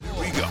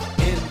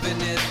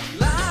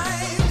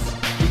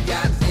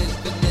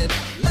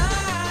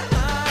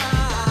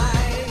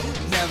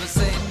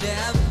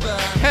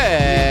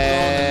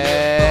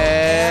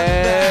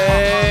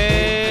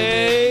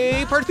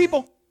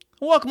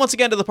Welcome once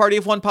again to the Party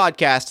of One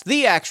podcast,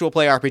 the actual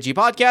play RPG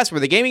podcast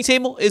where the gaming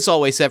table is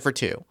always set for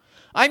two.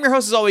 I'm your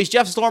host as always,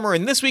 Jeff Stormer,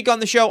 and this week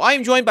on the show, I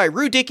am joined by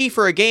Rue Dickey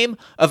for a game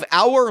of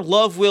Our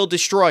Love Will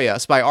Destroy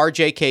Us by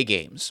RJK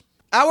Games.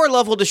 Our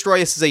Love Will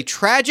Destroy Us is a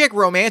tragic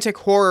romantic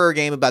horror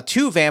game about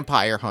two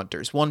vampire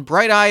hunters, one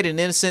bright-eyed and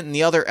innocent and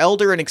the other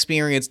elder and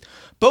experienced,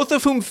 both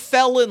of whom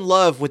fell in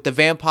love with the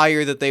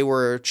vampire that they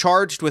were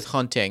charged with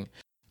hunting,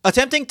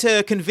 attempting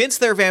to convince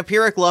their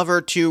vampiric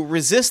lover to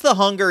resist the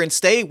hunger and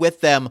stay with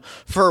them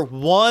for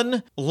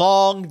one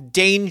long,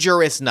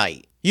 dangerous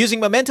night. Using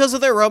mementos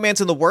of their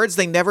romance and the words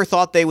they never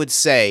thought they would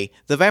say,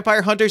 the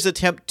vampire hunters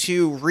attempt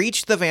to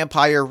reach the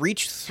vampire,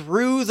 reach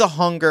through the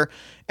hunger,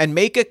 and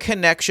make a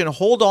connection,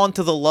 hold on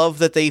to the love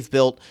that they've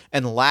built,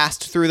 and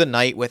last through the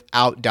night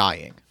without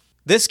dying.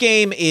 This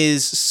game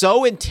is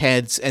so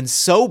intense and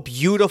so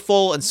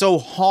beautiful and so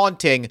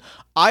haunting.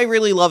 I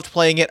really loved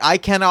playing it. I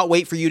cannot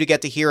wait for you to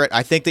get to hear it.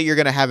 I think that you're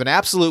going to have an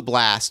absolute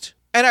blast.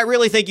 And I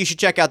really think you should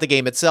check out the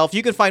game itself.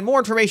 You can find more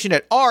information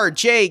at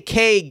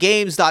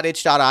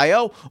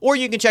rjkgames.itch.io, or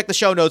you can check the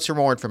show notes for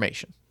more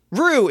information.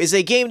 Rue is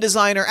a game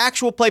designer,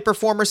 actual play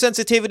performer,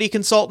 sensitivity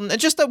consultant,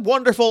 and just a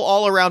wonderful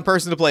all-around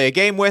person to play a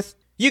game with.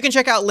 You can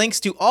check out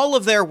links to all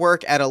of their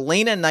work at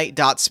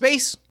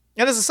elenaknight.space.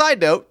 And as a side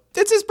note,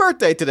 it's his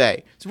birthday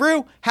today. So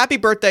Rue, happy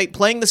birthday.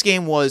 Playing this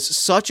game was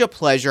such a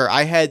pleasure.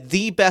 I had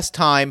the best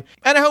time,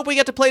 and I hope we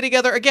get to play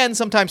together again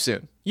sometime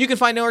soon. You can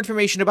find more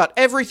information about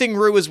everything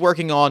Rue is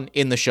working on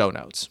in the show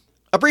notes.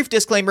 A brief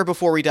disclaimer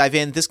before we dive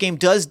in, this game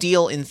does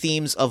deal in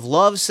themes of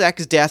love,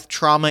 sex, death,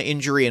 trauma,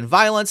 injury, and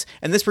violence,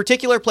 and this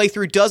particular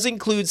playthrough does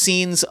include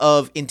scenes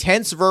of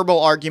intense verbal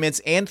arguments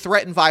and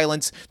threat and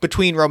violence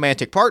between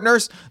romantic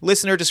partners.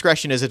 Listener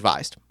discretion is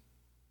advised.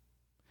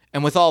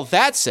 And with all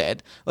that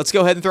said, let's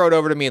go ahead and throw it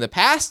over to me in the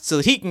past so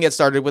that he can get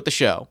started with the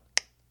show.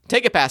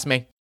 Take it past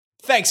me.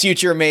 Thanks,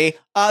 future me.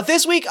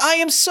 This week, I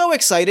am so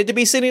excited to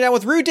be sitting down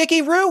with Rue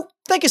Dickey. Rue,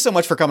 thank you so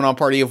much for coming on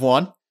Party of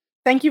One.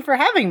 Thank you for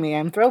having me.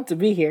 I'm thrilled to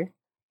be here.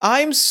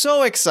 I'm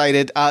so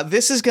excited.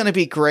 This is going to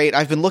be great.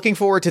 I've been looking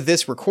forward to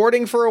this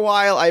recording for a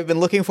while. I've been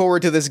looking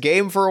forward to this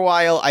game for a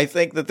while. I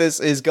think that this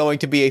is going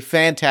to be a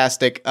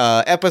fantastic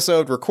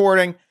episode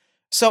recording.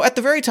 So at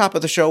the very top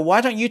of the show,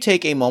 why don't you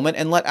take a moment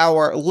and let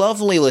our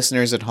lovely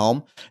listeners at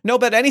home know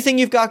about anything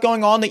you've got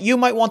going on that you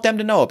might want them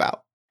to know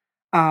about?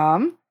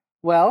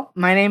 Well,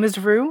 my name is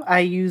Rue. I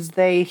use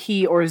they,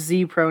 he, or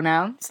z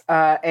pronouns,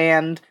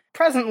 and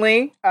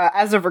presently,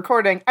 as of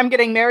recording, I'm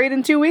getting married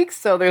in 2 weeks,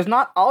 so there's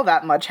not all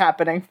that much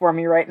happening for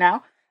me right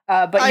now.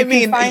 But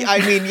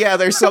yeah,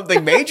 there's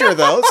something major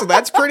though, so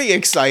that's pretty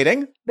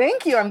exciting.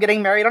 Thank you. I'm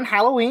getting married on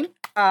Halloween.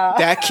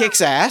 That kicks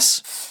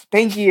ass.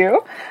 Thank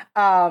you.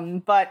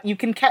 But you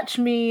can catch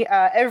me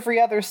every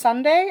other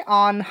Sunday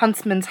on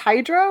Huntsman's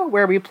Hydra,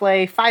 where we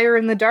play Fire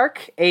in the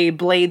Dark, a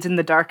Blades in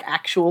the Dark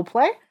actual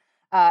play.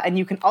 And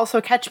you can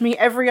also catch me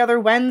every other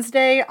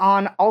Wednesday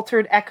on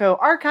Altered Echo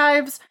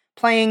Archives,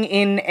 playing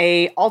in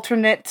a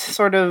alternate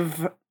sort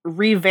of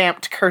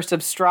revamped Curse of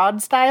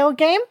Strahd style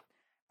game.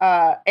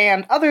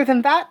 And other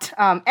than that,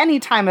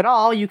 anytime at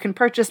all, you can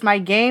purchase my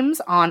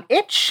games on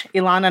itch,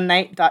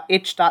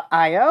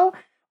 elenaknight.itch.io,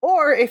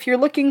 or if you're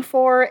looking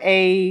for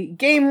a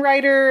game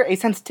writer, a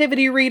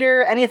sensitivity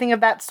reader, anything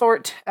of that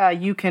sort,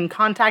 you can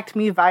contact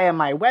me via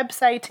my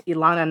website,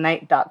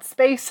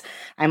 elenaknight.space.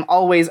 I'm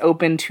always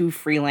open to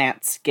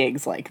freelance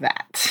gigs like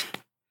that.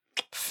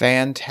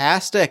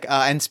 Fantastic.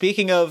 And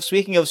speaking of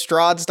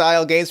Strahd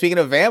style games, speaking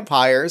of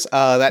vampires,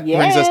 that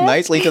brings us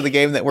nicely to the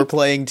game that we're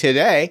playing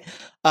today.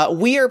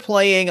 We are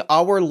playing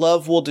Our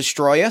Love Will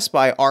Destroy Us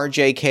by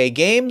RJK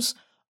Games.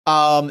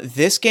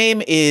 This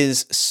game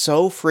is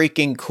so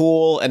freaking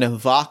cool and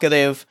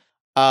evocative.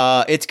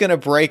 It's gonna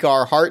break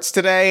our hearts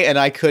today, and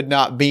I could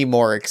not be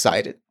more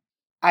excited.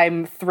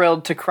 I'm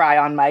thrilled to cry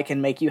on mic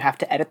and make you have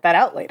to edit that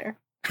out later.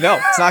 No,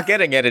 it's not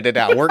getting edited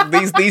out.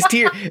 These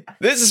tears.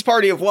 This is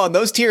Party of One.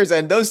 Those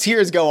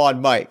tears go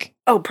on mic.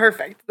 Oh,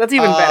 perfect. That's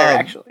even better,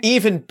 actually.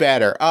 Even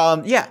better.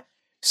 Yeah.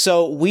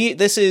 So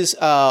this is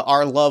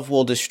Our Love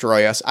Will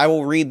Destroy Us. I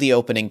will read the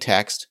opening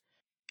text.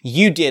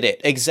 You did it.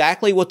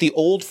 Exactly what the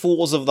old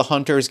fools of the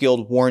Hunters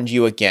Guild warned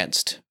you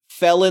against.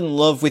 Fell in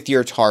love with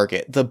your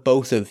target, the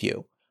both of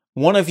you.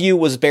 One of you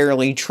was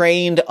barely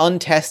trained,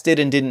 untested,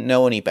 and didn't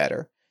know any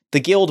better. The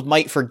guild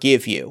might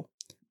forgive you.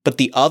 But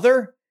the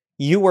other,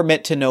 you were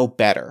meant to know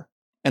better.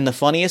 And the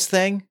funniest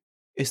thing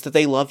is that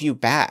they love you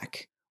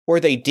back. Or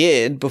they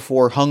did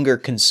before hunger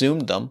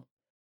consumed them.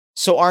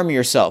 So arm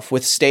yourself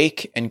with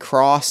stake and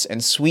cross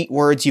and sweet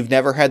words you've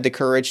never had the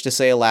courage to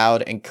say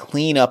aloud and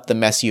clean up the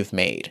mess you've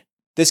made.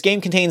 This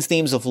game contains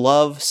themes of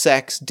love,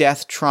 sex,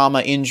 death,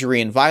 trauma, injury,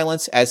 and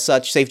violence. As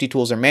such, safety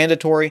tools are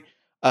mandatory.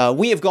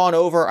 We have gone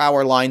over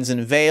our lines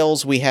and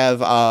veils. We have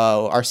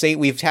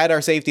we've had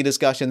our safety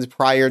discussions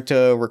prior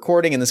to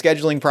recording in the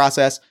scheduling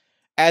process.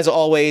 As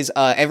always,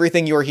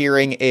 everything you're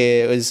hearing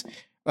is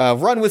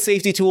run with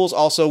safety tools.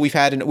 Also, we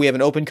have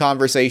an open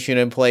conversation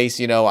in place.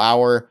 You know,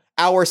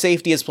 our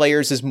safety as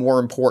players is more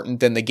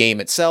important than the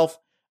game itself.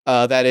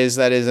 That is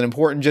an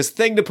important just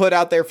thing to put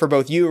out there for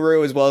both you,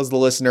 Rue, as well as the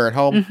listener at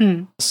home.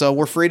 Mm-hmm. So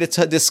we're free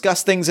to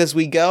discuss things as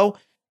we go.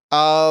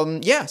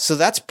 Yeah, so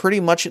that's pretty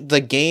much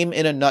the game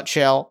in a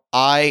nutshell.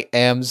 I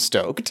am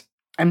stoked.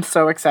 I'm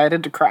so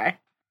excited to cry.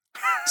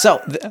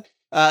 So,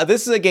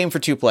 this is a game for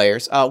 2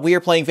 players. We are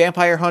playing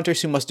vampire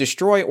hunters who must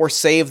destroy or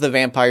save the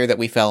vampire that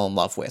we fell in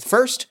love with.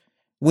 First,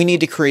 we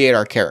need to create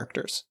our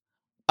characters.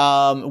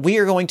 We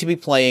are going to be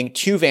playing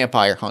 2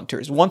 vampire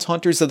hunters, once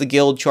hunters of the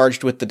guild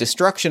charged with the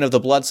destruction of the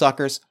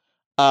bloodsuckers.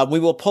 We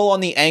will pull on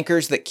the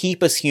anchors that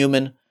keep us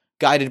human,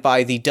 guided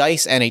by the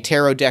dice and a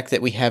tarot deck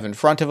that we have in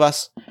front of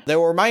us. They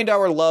will remind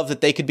our love that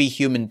they could be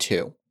human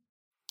too.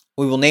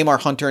 We will name our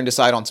hunter and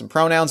decide on some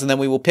pronouns, and then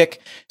we will pick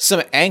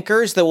some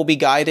anchors that will be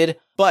guided,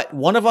 but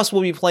one of us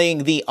will be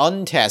playing the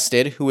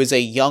untested, who is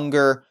a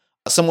younger,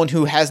 someone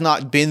who has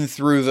not been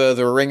through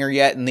the ringer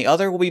yet, and the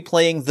other will be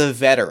playing the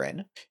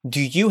veteran.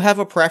 Do you have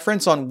a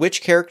preference on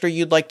which character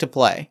you'd like to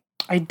play?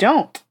 I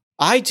don't.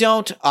 I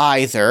don't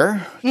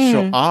either,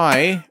 so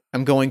I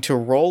am going to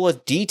roll a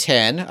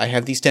d10. I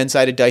have these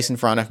 10-sided dice in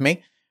front of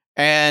me.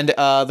 And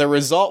the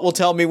result will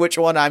tell me which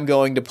one I'm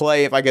going to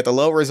play. If I get the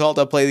low result,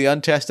 I'll play the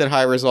untested.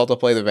 High result, I'll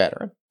play the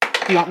veteran. Do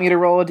you want me to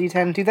roll a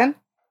d10 too then?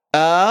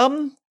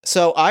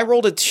 So I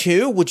rolled a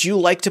 2. Would you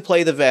like to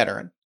play the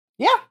veteran?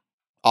 Yeah.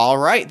 All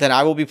right, then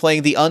I will be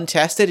playing the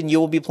untested, and you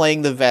will be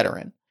playing the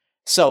veteran.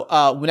 So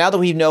now that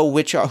we know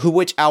which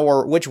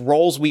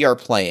roles we are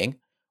playing,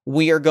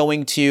 we are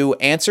going to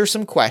answer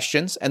some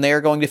questions, and they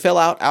are going to fill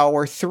out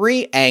our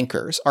 3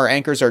 anchors. Our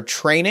anchors are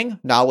training,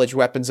 knowledge,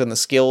 weapons, and the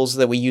skills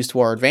that we use to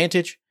our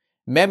advantage;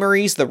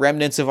 memories, the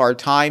remnants of our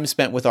time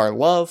spent with our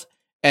love;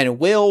 and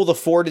will, the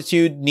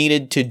fortitude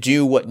needed to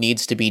do what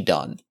needs to be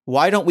done.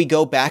 Why don't we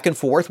go back and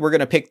forth? We're going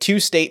to pick 2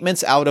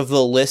 statements out of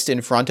the list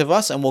in front of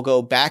us, and we'll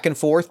go back and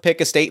forth, pick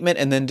a statement,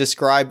 and then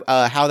describe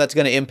how that's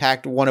going to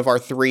impact one of our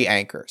 3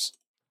 anchors.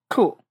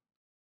 Cool.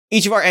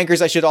 Each of our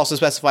anchors, I should also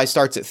specify,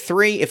 starts at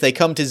 3. If they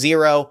come to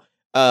 0,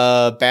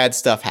 bad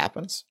stuff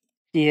happens.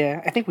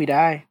 Yeah, I think we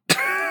die.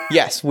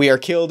 Yes, we are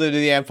killed into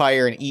the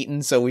Empire and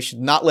eaten, so we should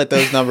not let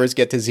those numbers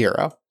get to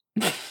 0.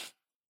 Do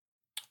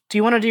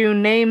you want to do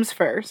names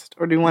first,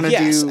 or do you want to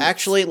do... Yes,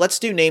 actually, let's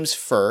do names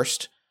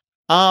first.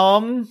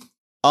 Untested.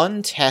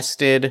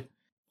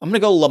 I'm gonna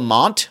go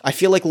Lamont. I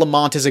feel like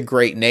Lamont is a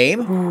great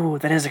name. Ooh,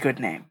 that is a good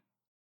name.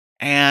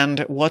 And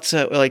what's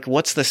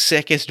the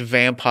sickest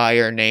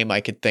vampire name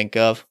I could think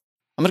of?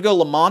 I'm gonna go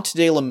Lamont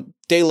de la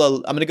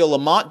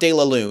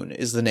Lune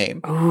is the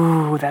name.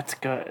 Ooh, that's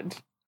good.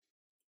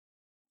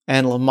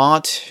 And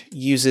Lamont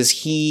uses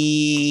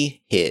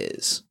he,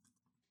 his.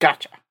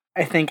 Gotcha.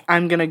 I think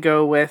I'm gonna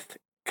go with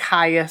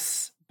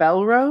Caius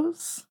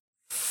Belrose.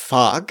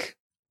 Fuck.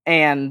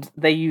 And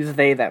they use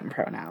they, them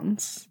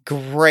pronouns.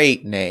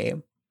 Great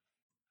name.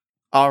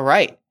 All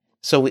right.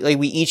 So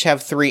we each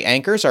have 3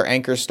 anchors. Our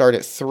anchors start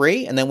at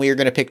 3, and then we are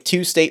going to pick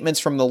 2 statements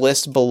from the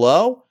list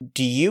below.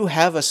 Do you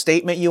have a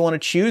statement you want to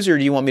choose, or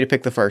do you want me to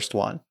pick the first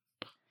one?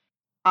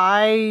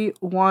 I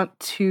want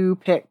to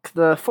pick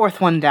the 4th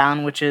one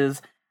down, which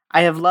is,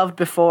 I have loved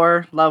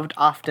before, loved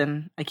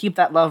often. I keep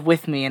that love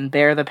with me and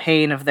bear the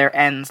pain of their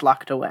ends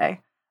locked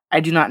away. I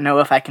do not know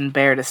if I can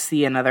bear to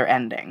see another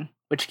ending,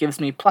 which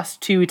gives me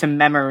 +2 to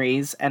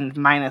memories and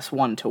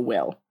 -1 to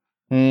will.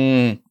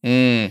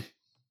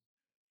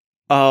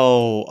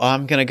 Oh,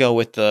 I'm going to go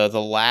with the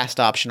last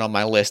option on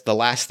my list. The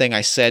last thing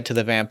I said to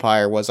the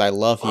vampire was, I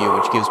love you,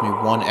 which gives me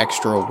 1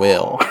 extra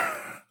will.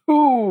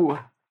 Ooh.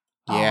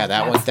 Yeah,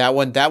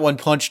 that one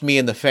punched me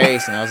in the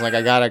face, and I was like,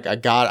 I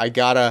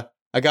gotta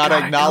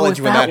acknowledge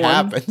when that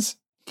happens.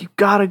 You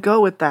gotta go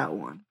with that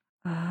one.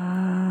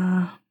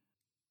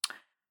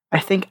 I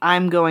think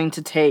I'm going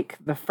to take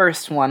the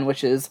first one,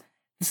 which is,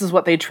 this is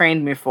what they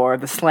trained me for,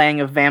 the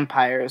slaying of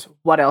vampires.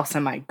 What else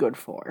am I good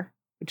for?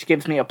 Which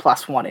gives me a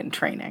 +1 in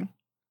training.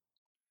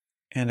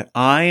 And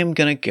I am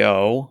going to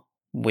go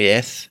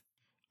with,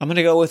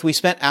 we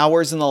spent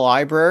hours in the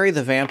library.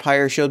 The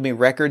vampire showed me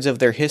records of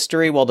their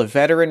history while the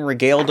veteran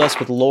regaled us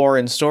with lore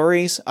and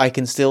stories. I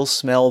can still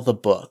smell the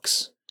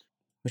books,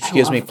 which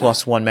gives me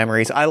 +1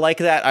 memories. I like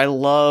that. I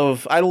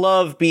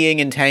love being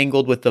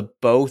entangled with the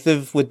both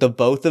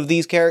of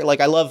these characters. Like,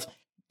 I love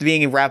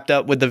being wrapped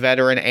up with the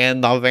veteran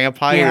and the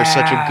vampire. Yeah. Is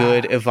such a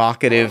good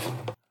evocative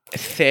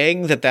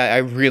thing that I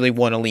really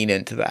want to lean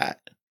into that.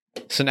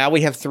 So now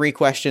we have 3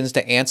 questions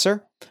to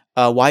answer.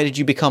 Why did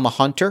you become a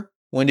hunter?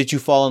 When did you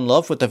fall in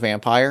love with the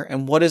vampire?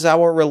 And what is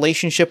our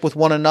relationship with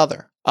one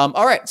another?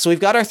 All right, so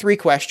we've got our 3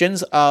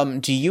 questions.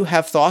 Do you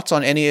have thoughts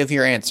on any of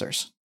your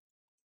answers?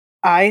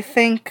 I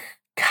think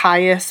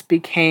Caius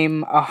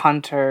became a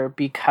hunter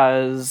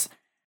because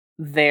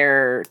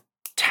their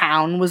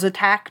town was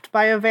attacked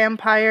by a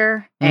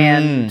vampire,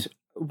 and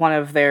one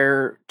of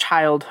their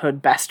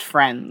childhood best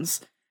friends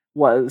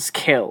was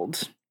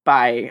killed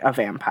by a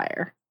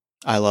vampire.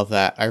 I love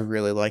that. I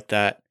really like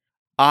that.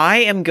 I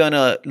am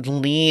gonna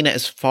lean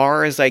as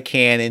far as I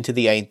can into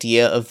the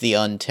idea of the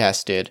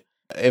untested.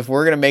 If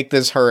we're gonna make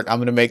this hurt, I'm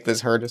gonna make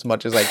this hurt as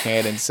much as I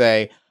can and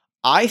say,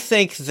 I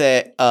think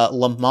that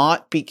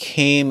Lamont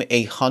became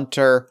a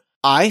hunter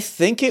I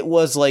think it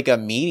was like a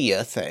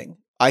media thing.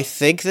 I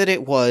think that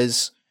it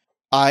was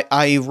I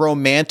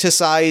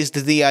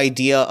romanticized the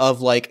idea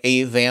of like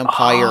a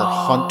vampire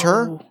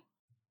hunter.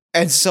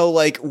 And so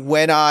like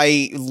when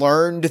I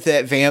learned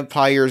that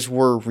vampires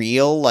were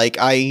real, like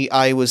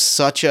I was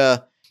such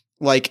a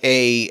like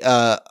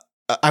I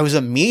was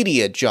a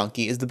media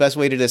junkie is the best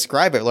way to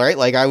describe it, right?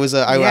 Like I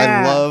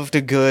loved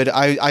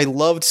I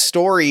loved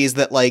stories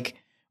that like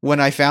when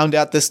I found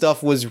out this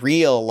stuff was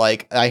real,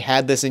 like I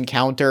had this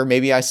encounter,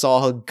 maybe I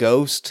saw a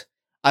ghost.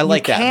 I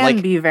like that. You like,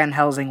 can be Van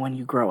Helsing when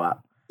you grow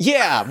up.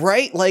 Yeah,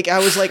 right? Like, I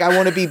was like, I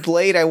want to be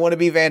Blade, I want to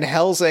be Van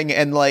Helsing,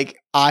 and, like,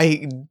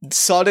 I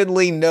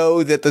suddenly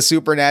know that the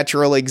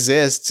supernatural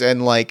exists,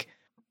 and, like,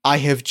 I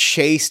have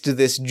chased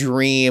this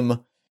dream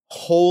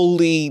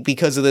wholly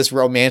because of this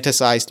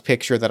romanticized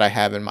picture that I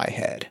have in my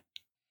head.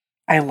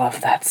 I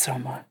love that so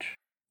much.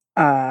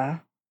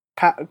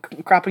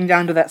 Cropping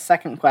down to that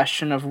second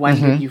question of when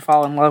did you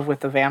fall in love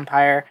with the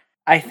vampire,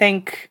 I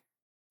think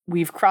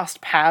we've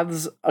crossed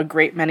paths a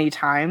great many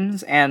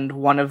times, and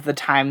one of the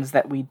times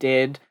that we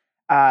did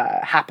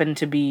happened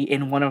to be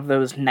in one of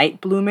those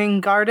night blooming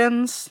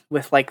gardens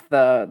with like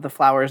the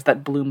flowers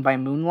that bloom by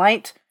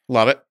moonlight.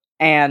 Love it.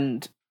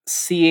 And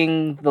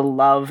seeing the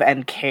love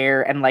and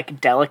care and like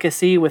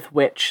delicacy with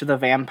which the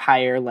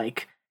vampire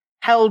like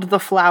held the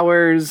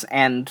flowers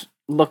and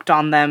looked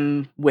on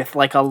them with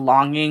like a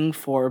longing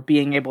for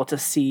being able to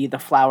see the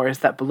flowers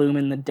that bloom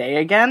in the day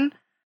again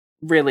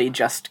really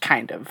just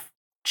kind of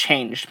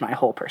changed my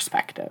whole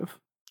perspective.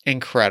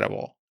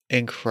 Incredible.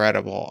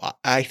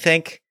 I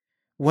think,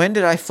 when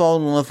did I fall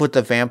in love with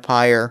the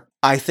vampire?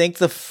 I think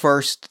the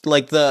first,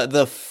 like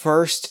the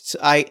first,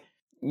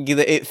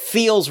 it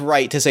feels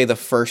right to say the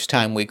first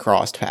time we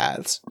crossed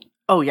paths.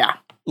 Oh yeah.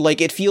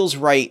 Like it feels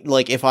right,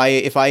 like if I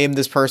am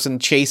this person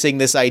chasing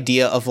this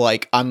idea of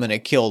like, I'm gonna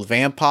kill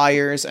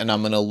vampires and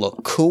I'm gonna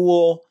look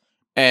cool,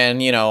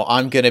 and, you know,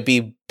 I'm going to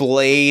be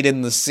Blade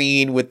in the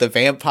scene with the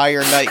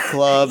vampire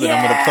nightclub, and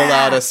I'm going to pull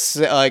out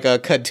a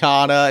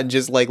katana and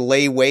just, like,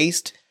 lay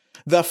waste.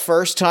 The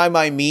first time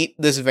I meet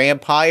this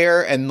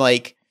vampire and,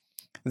 like,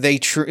 they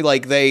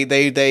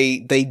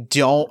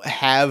don't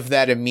have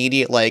that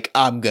immediate, like,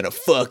 I'm going to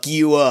fuck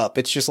you up.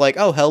 It's just like,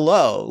 oh,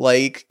 hello.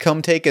 Like,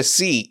 come take a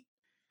seat.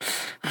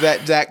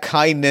 That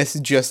kindness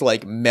just,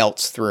 like,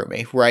 melts through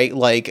me, right?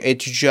 Like,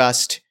 it's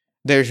just...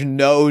 There's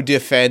no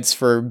defense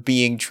for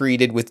being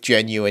treated with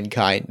genuine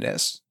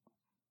kindness.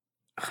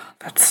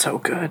 That's so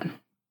good.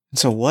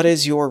 So what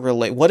is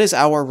what is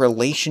our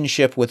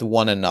relationship with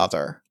one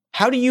another?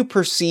 How do you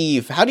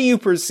perceive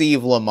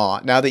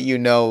Lamont now that you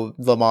know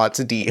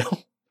Lamont's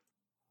deal?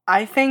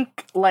 I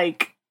think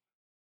like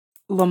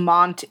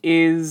Lamont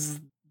is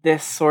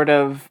this sort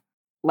of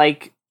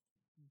like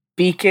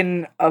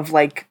beacon of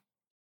like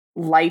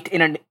light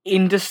in an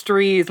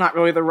industry is not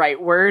really the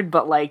right word,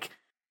 but like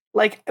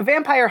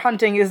vampire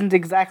hunting isn't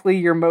exactly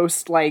your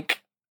most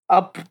like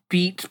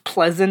upbeat,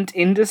 pleasant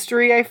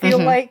industry, I feel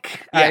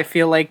like. Yeah. I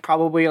feel like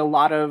probably a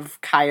lot of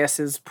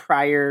Caius's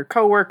prior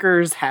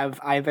coworkers have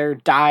either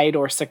died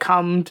or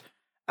succumbed.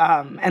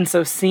 And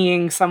so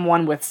seeing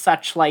someone with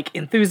such like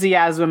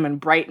enthusiasm and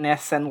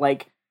brightness and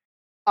like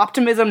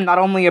optimism, not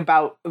only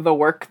about the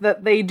work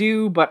that they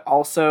do, but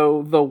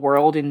also the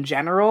world in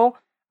general,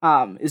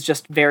 is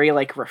just very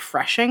like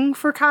refreshing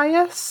for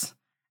Caius.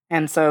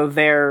 And so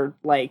they're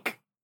like,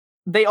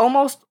 they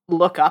almost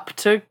look up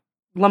to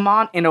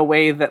Lamont in a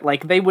way that,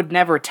 like, they would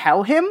never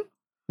tell him.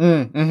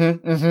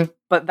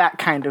 But that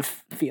kind of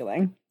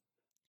feeling.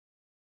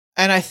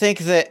 And I think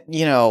that,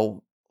 you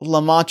know,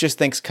 Lamont just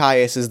thinks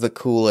Caius is the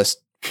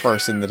coolest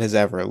person that has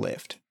ever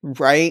lived,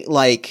 right?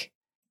 Like,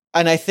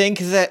 and I think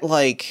that,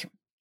 like,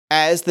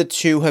 as the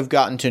two have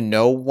gotten to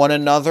know one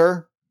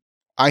another,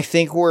 I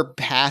think we're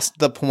past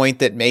the point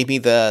that maybe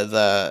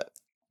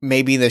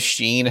maybe the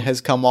sheen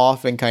has come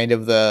off and kind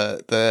of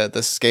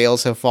the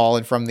scales have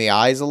fallen from the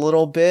eyes a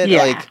little bit.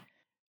 Yeah.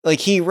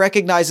 Like he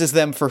recognizes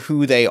them for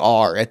who they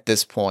are at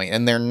this point,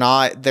 and they're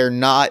not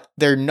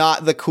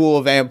the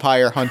cool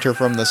vampire hunter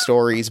from the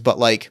stories, but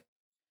like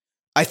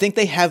I think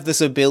they have this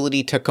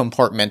ability to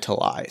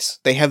compartmentalize.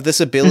 They have this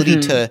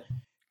ability to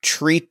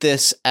treat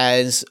this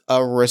as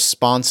a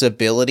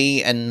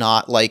responsibility and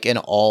not like an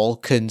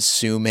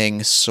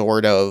all-consuming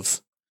sort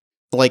of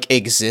like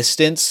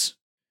existence.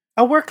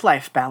 A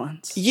work-life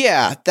balance.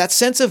 Yeah, that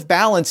sense of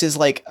balance is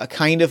like a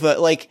kind of a,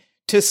 like,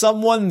 to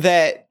someone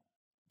that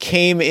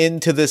came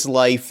into this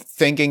life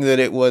thinking that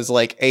it was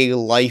like a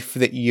life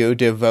that you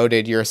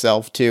devoted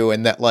yourself to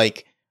and that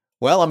like,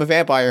 well, I'm a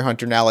vampire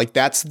hunter now. Like,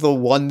 that's the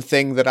one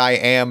thing that I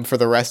am for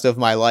the rest of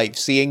my life.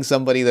 Seeing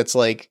somebody that's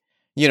like,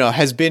 you know,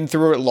 has been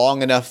through it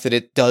long enough that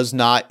it's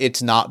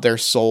not their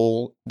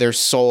sole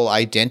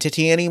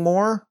identity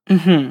anymore.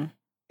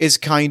 Is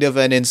kind of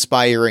an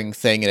inspiring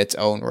thing in its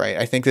own right.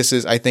 I think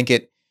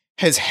it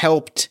has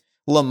helped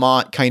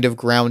Lamont kind of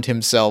ground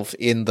himself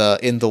in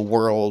the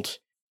world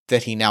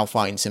that he now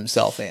finds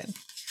himself in.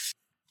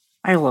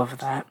 I love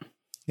that.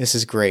 This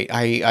is great.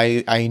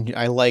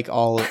 I like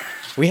all.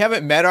 We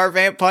haven't met our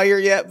vampire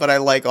yet, but I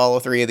like all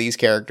three of these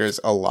characters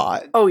a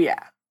lot. Oh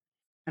yeah.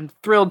 I'm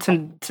thrilled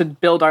to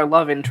build our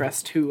love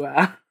interest who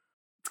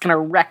it's gonna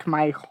wreck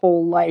my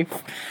whole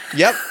life.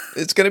 Yep,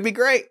 it's gonna be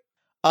great.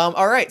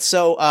 All right,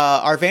 so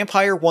our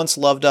vampire once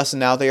loved us and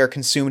now they are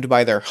consumed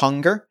by their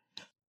hunger.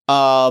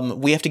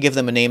 We have to give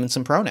them a name and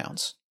some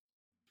pronouns.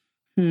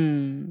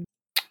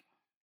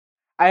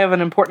 I have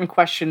an important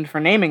question for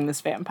naming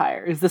this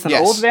vampire. Is this an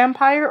old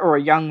vampire or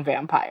a young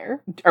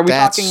vampire? Are we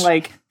talking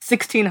like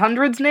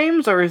 1600s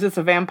names, or is this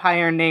a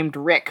vampire named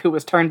Rick who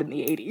was turned in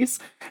the 80s?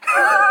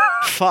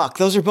 Fuck,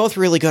 those are both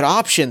really good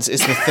options, is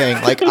the thing.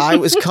 Like, I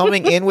was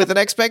coming in with an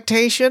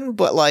expectation,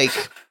 but like,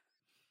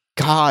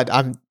 God,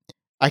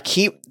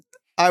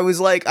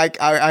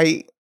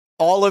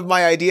 all of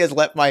my ideas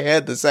left my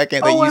head the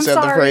second that you said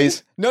the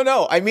phrase.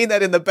 No, I mean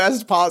that in the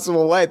best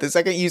possible way. The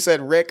second you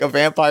said Rick, a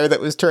vampire that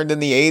was turned in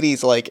the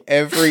 80s, like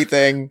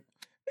everything,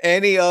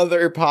 any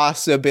other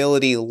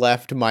possibility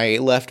left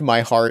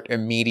my heart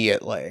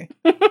immediately.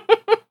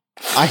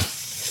 I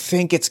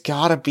think it's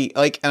gotta be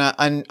like,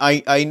 and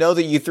I know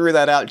that you threw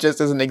that out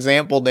just as an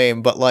example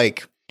name, but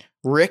like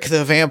Rick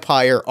the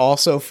vampire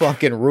also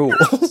fucking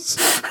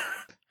rules.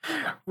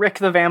 Rick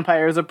the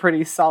vampire is a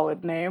pretty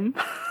solid name.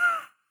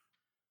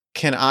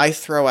 Can I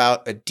throw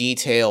out a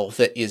detail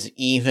that is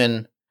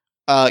even...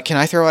 a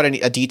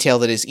detail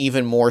that is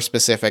even more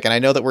specific? And I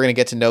know that we're going to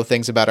get to know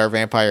things about our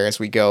vampire as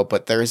we go,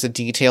 but there is a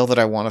detail that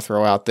I want to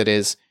throw out that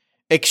is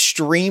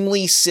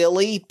extremely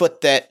silly,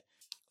 but that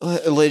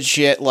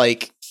legit,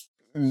 like,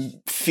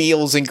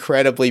 feels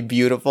incredibly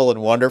beautiful and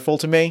wonderful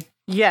to me.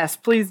 Yes,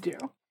 please do.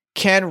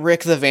 Can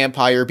Rick the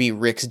vampire be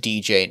Rick's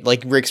DJ,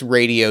 like Rick's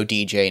radio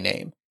DJ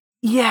name?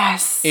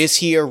 Yes. Is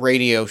he a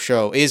radio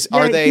show? He's a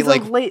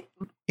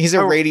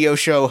radio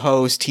show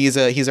host. He's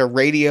a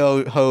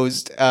radio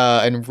host,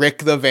 and Rick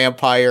the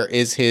Vampire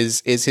is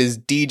his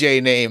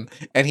DJ name,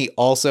 and he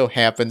also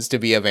happens to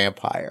be a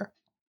vampire.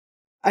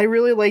 I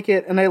really like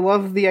it, and I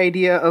love the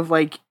idea of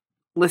like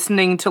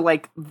listening to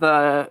like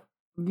the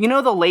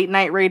late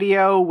night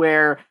radio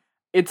where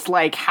it's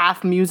like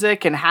half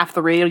music and half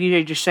the radio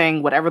DJ just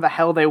saying whatever the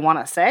hell they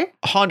want to say.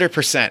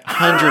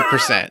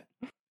 100%.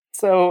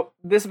 So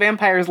this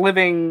vampire is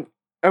living.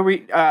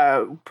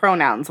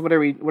 Pronouns. What are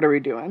we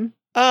doing?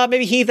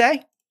 Maybe he,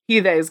 they? He,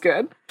 they is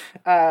good.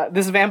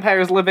 This vampire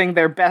is living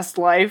their best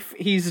life.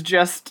 He's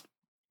just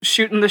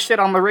shooting the shit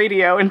on the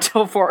radio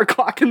until 4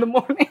 o'clock in the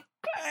morning.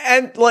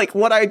 And, like,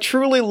 what I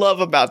truly love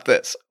about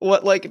this,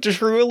 what, like,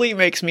 truly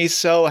makes me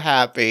so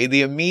happy,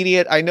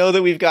 I know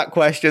that we've got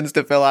questions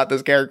to fill out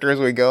this character as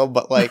we go,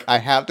 but, like, I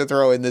have to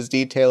throw in this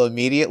detail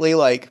immediately,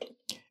 like,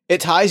 it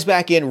ties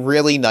back in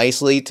really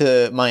nicely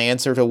to my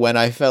answer to when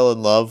I fell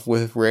in love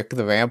with Rick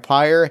the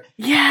Vampire.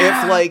 Yeah!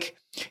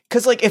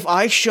 If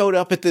I showed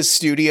up at this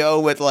studio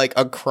with, like,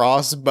 a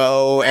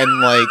crossbow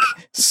and, like,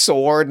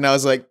 sword, and I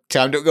was like,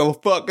 time to go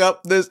fuck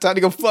up this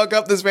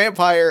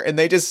vampire, and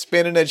they just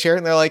spin in a chair,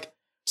 and they're like,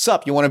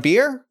 sup, you want a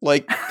beer?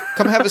 Like,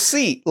 come have a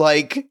seat.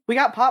 Like, we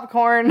got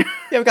popcorn.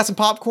 Yeah, we got some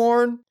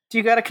popcorn. Do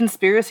you got a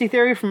conspiracy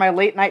theory for my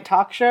late night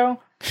talk show?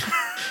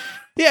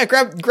 Yeah,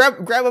 grab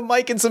a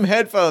mic and some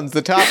headphones.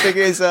 The topic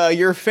is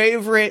your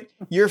favorite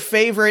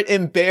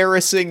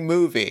embarrassing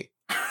movie.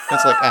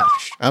 It's like,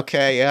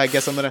 okay, yeah, I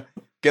guess I'm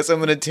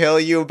gonna tell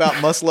you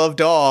about Must Love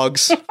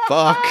Dogs.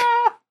 Fuck.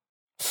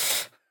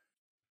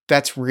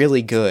 That's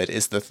really good,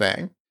 is the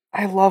thing.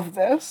 I love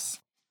this.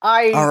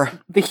 The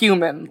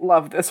human,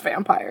 love this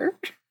vampire.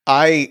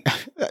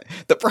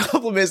 The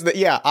problem is that,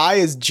 yeah, I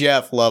as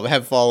Jeff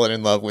have fallen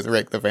in love with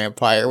Rick the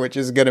Vampire, which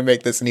is gonna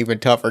make this an even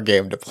tougher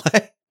game to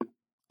play.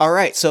 All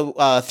right, so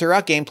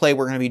throughout gameplay,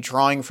 we're going to be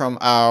drawing from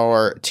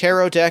our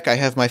tarot deck. I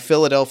have my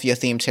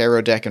Philadelphia-themed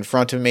tarot deck in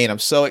front of me, and I'm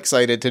so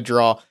excited to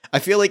draw. I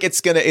feel like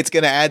it's gonna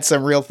add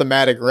some real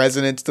thematic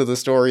resonance to the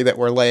story that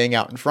we're laying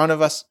out in front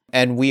of us.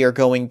 And we are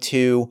going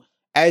to,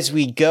 as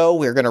we go,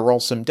 we're going to roll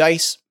some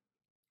dice.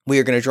 We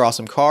are going to draw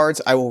some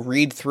cards. I will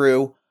read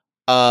through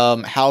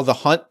how the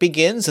hunt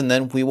begins, and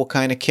then we will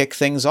kind of kick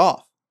things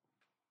off.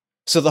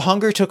 So the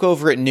hunger took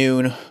over at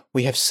noon.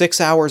 We have 6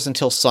 hours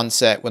until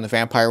sunset when the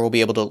vampire will be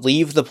able to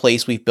leave the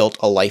place we've built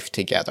a life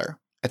together.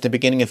 At the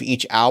beginning of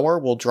each hour,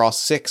 we'll draw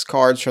 6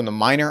 cards from the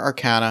minor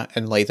arcana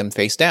and lay them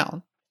face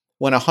down.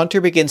 When a hunter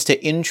begins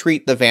to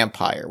entreat the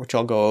vampire, which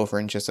I'll go over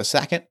in just a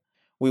second,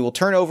 we will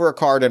turn over a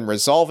card and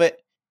resolve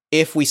it.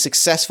 If we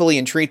successfully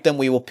entreat them,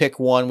 we will pick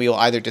one. We will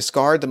either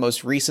discard the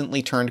most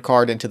recently turned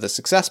card into the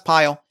success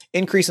pile,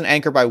 increase an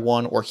anchor by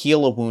 1, or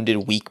heal a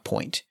wounded weak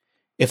point.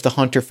 If the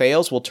hunter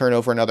fails, we'll turn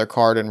over another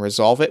card and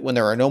resolve it. When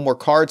there are no more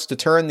cards to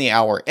turn, the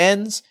hour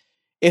ends.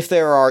 If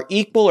there are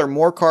equal or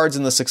more cards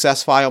in the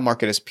success file,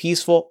 mark it as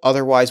peaceful.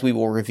 Otherwise, we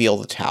will reveal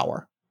the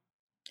tower.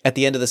 At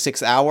the end of the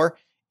 6th hour,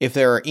 if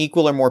there are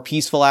equal or more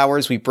peaceful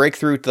hours, we break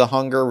through to the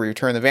hunger, we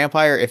return the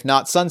vampire. If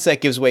not, sunset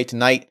gives way to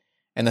night,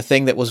 and the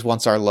thing that was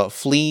once our love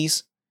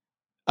flees.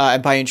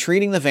 And by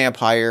entreating the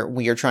vampire,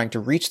 we are trying to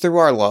reach through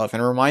our love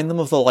and remind them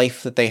of the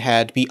life that they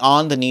had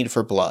beyond the need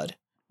for blood.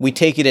 We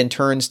take it in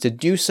turns to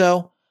do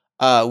so.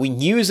 We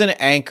use an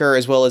anchor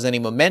as well as any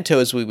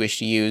mementos we wish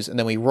to use, and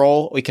then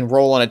we can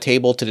roll on a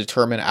table to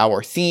determine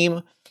our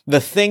theme.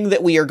 the thing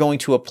that we are going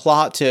to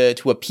apply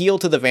to appeal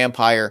to the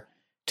vampire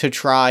to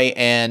try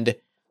and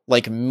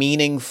like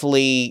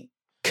meaningfully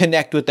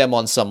connect with them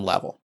on some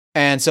level.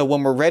 And so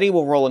when we're ready,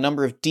 we'll roll a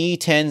number of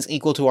d10s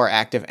equal to our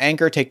active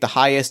anchor, take the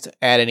highest,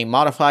 add any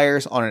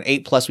modifiers. On an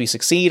 8+, we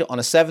succeed. On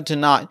a 7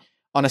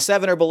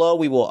 or below,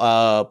 we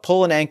will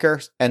pull an anchor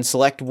and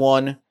select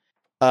one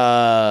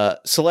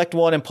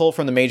and pull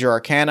from the major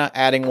arcana,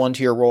 adding 1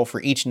 to your roll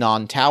for each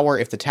non-tower.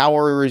 If the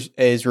tower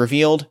is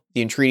revealed,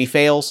 the entreaty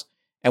fails,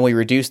 and we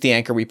reduce the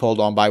anchor we pulled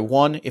on by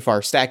 1. If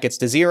our stat gets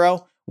to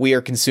 0, we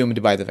are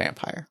consumed by the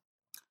vampire.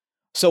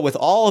 So with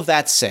all of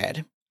that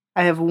said,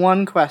 I have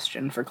one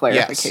question for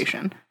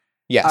clarification.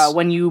 Yes.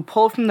 When you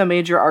pull from the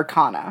major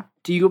arcana,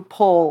 do you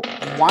pull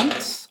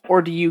once,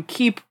 or do you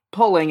keep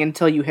pulling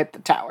until you hit the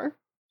tower?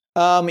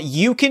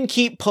 You can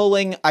keep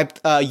pulling.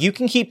 You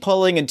can keep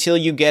pulling until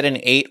you get an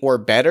 8 or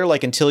better,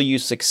 like until you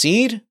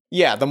succeed.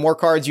 Yeah, the more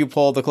cards you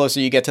pull, the closer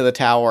you get to the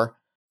tower.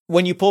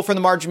 When you pull from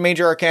the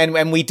major arcana,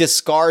 and we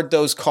discard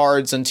those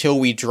cards until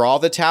we draw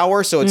the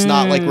tower, so it's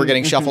not like we're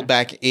getting shuffled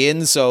back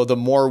in. So the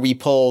more we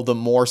pull, the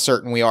more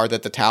certain we are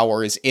that the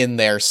tower is in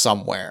there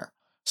somewhere.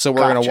 So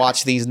we're going to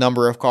watch these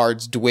number of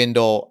cards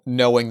dwindle,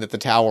 knowing that the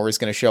tower is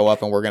going to show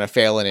up and we're going to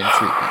fail an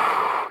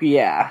entreatment.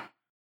 Yeah.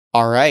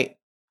 All right.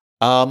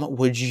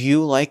 Would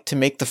you like to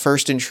make the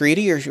first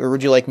entreaty, or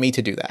would you like me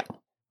to do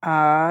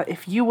that?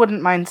 If you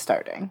wouldn't mind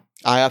starting.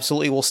 I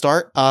absolutely will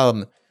start.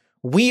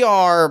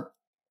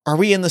 Are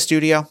we in the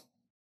studio?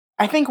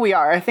 I think we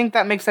are. I think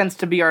that makes sense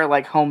to be our,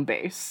 like, home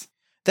base.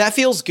 That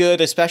feels good,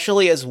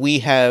 especially as we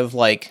have,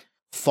 like,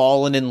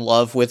 fallen in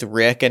love with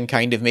Rick and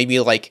kind of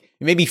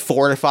maybe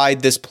fortified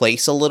this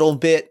place a little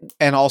bit.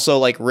 And also,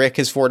 like, Rick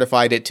has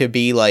fortified it to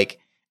be, like,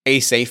 a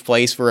safe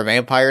place for a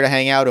vampire to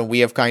hang out, and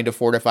we have kind of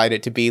fortified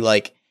it to be,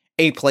 like,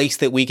 a place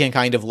that we can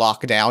kind of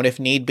lock down if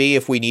need be,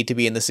 if we need to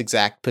be in this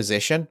exact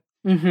position.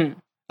 Mm-hmm.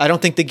 I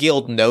don't think the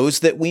guild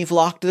knows that we've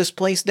locked this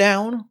place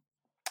down,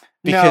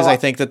 because I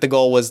think that the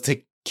goal was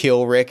to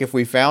kill Rick if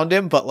we found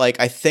him, but, like,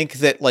 I think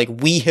that, like,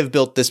 we have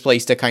built this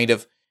place to kind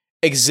of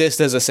exist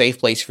as a safe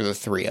place for the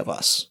three of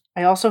us.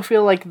 I also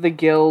feel like the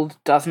guild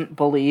doesn't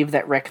believe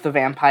that Rick the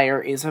vampire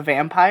is a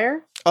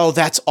vampire. Oh,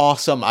 that's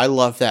awesome. I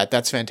love that.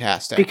 That's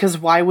fantastic. Because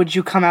why would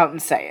you come out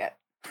and say it?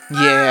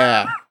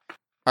 Yeah.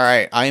 All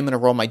right, I am going to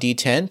roll my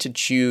d10 to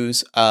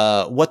choose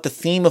what the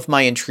theme of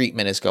my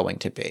entreatment is going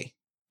to be.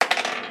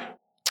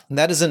 And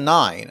that is a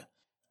 9.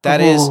 That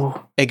is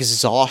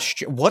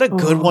exhaustion. What a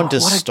good one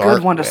to start with. What a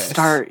good one to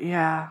start,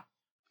 yeah.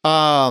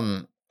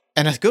 And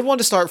a good one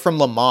to start from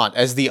Lamont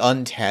as the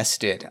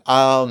untested.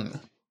 I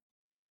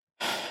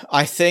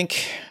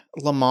think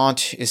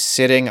Lamont is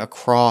sitting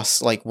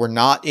across, like, we're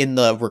not in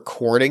the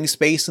recording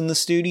space in the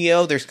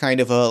studio. There's kind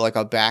of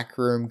a back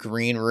room,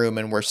 green room,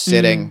 and we're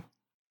sitting.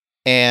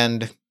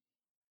 And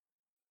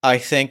I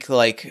think,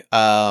 like,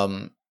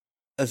 the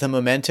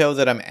memento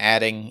that I'm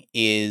adding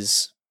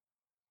is...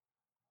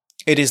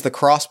 It is the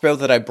crossbow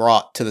that I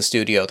brought to the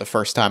studio the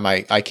first time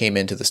I came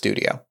into the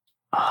studio.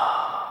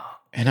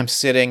 And I'm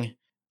sitting,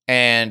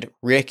 and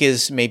Rick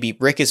is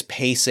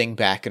pacing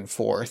back and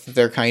forth.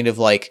 They're kind of,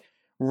 like,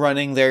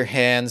 running their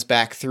hands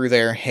back through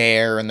their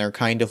hair, and they're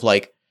kind of,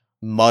 like,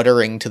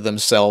 muttering to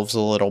themselves a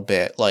little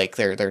bit. Like,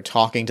 they're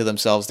talking to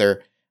themselves.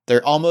 They're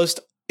almost...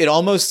 It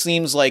almost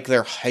seems like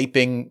they're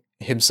hyping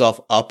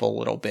himself up a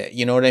little bit.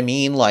 You know what I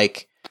mean?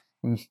 Like,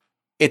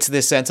 it's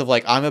this sense of,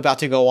 like, I'm about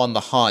to go on the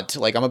hunt.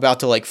 Like, I'm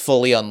about to, like,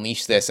 fully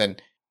unleash this. And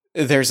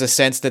there's a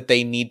sense that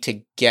they need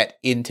to get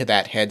into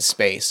that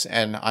headspace.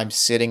 And I'm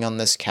sitting on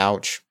this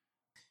couch,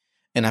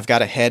 and I've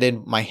got my head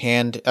in my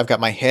hand.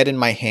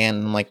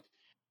 And I'm like,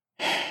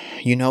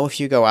 you know, if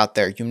you go out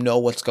there, you know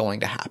what's going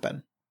to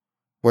happen.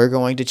 We're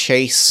going to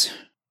chase.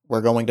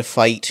 We're going to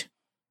fight.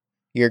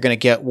 You're going to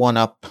get one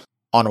up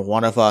on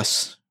one of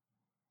us,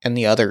 and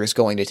the other is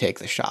going to take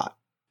the shot.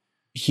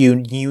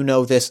 You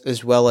know this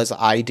as well as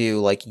I do.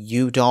 Like,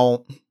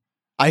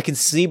 I can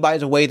see by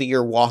the way that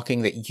you're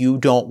walking that you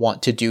don't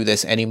want to do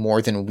this any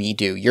more than we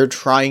do. You're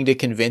trying to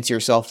convince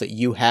yourself that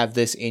you have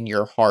this in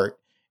your heart,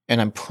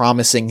 and I'm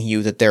promising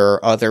you that there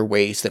are other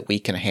ways that we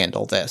can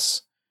handle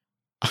this.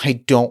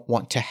 I don't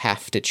want to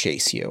have to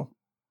chase you.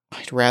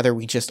 I'd rather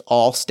we just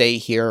all stay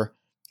here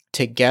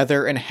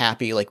together and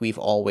happy like we've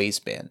always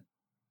been.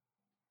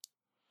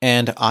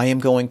 And I am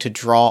going to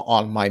draw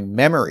on my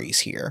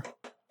memories here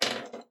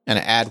and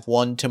add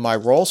 1 to my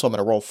roll. So I'm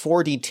going to roll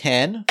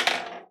 4d10.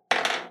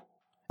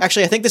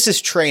 Actually, I think this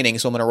is training,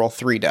 so I'm going to roll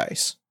 3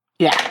 dice.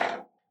 Yeah.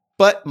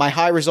 But my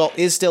high result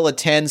is still a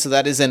 10, so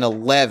that is an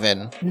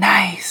 11.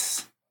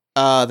 Nice.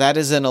 That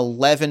is an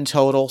 11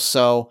 total,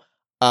 so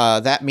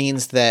that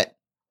means that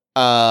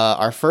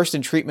our first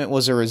entreatment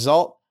was a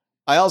result.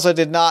 I also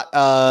did not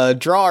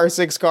draw our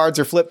 6 cards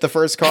or flip the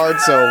first card,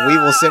 so we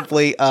will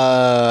simply...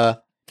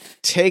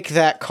 take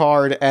that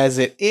card as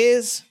it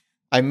is.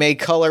 I may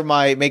color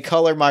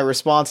my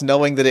response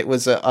knowing that it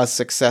was a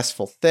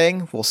successful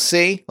thing. We'll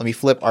see. Let me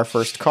flip our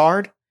first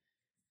card.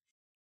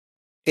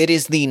 It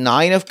is the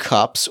 9 of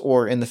Cups,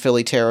 or in the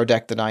Philly Tarot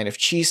deck, the 9 of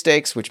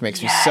Cheesesteaks, which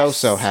makes me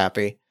so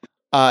happy.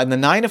 And the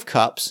 9 of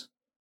Cups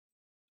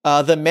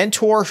The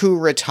mentor who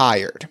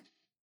retired.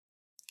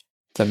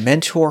 The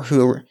mentor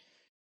who...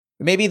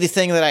 Maybe the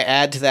thing that I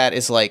add to that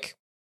is like,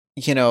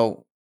 you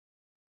know,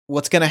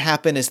 what's going to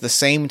happen is the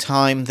same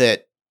time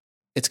that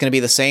it's going to be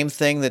the same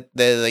thing that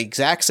the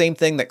exact same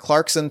thing that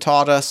Clarkson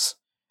taught us,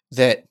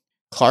 that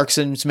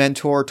Clarkson's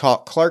mentor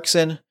taught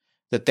Clarkson,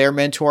 that their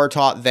mentor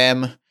taught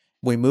them.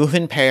 We move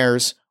in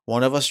pairs.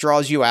 One of us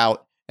draws you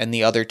out and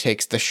the other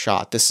takes the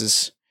shot. This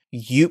is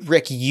you,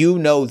 Rick, you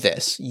know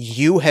this.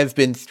 You have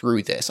been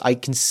through this. I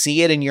can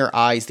see it in your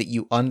eyes that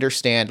you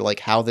understand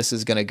like how this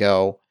is going to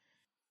go.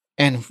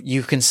 And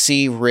you can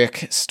see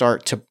Rick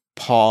start to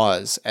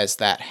pause as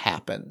that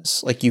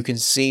happens. Like, you can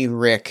see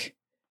Rick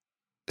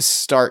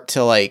start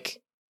to,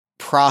 like,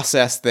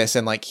 process this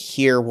and, like,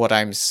 hear what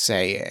I'm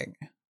saying.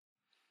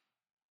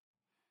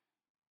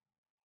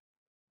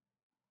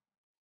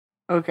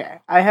 Okay,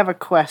 I have a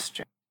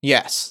question.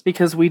 Yes.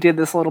 Because we did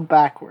this a little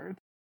backwards.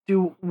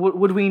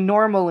 Would we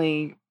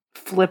normally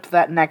flip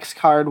that next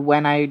card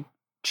when I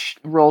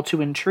roll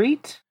to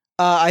entreat?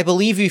 I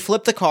believe you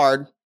flip the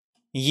card.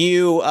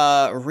 You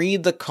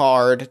read the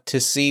card to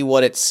see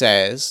what it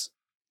says,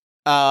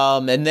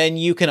 and then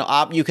you can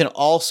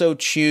also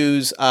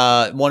choose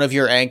one of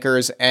your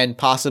anchors and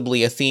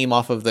possibly a theme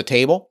off of the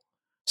table.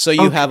 So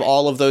you have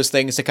all of those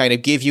things to kind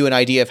of give you an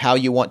idea of how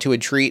you want to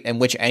entreat and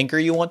which anchor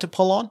you want to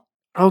pull on.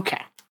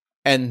 Okay.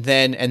 And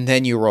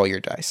then you roll your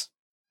dice.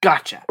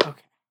 Gotcha.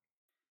 Okay.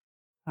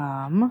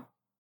 So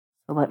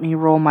let me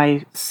roll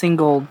my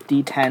single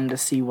D10 to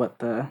see what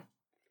the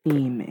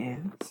theme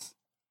is.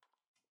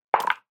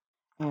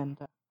 And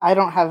I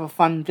don't have a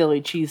fun Philly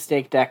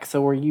cheesesteak deck,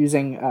 so we're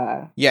using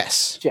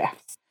yes,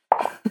 Jeff's.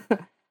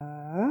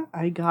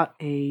 I got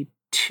a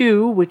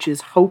 2, which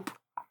is hope.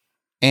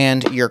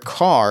 And your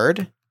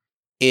card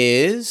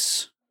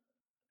is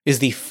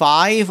the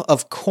 5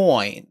 of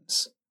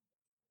coins.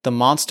 The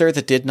monster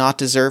that did not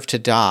deserve to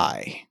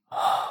die.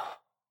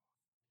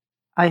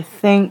 I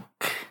think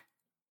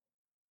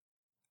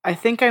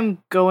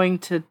I'm going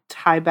to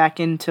tie back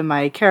into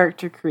my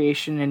character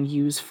creation and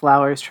use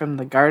flowers from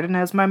the garden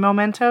as my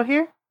memento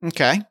here.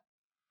 Okay.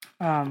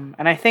 And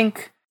I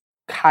think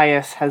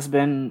Caius has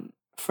been,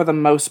 for the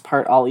most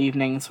part, all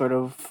evening sort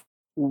of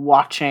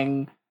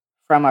watching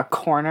from a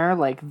corner.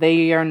 Like,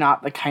 they are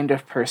not the kind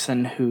of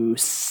person who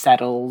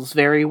settles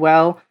very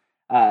well.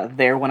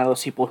 They're one of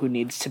those people who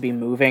needs to be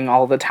moving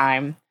all the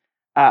time.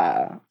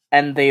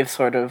 And they've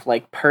sort of,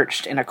 like,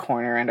 perched in a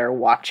corner and are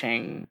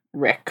watching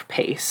Rick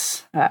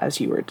pace,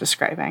 as you were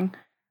describing.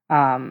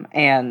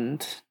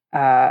 And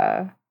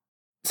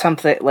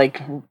something,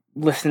 like,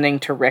 listening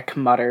to Rick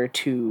mutter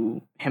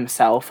to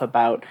himself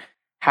about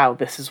how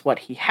this is what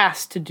he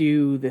has to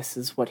do, this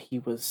is what he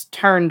was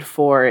turned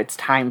for, it's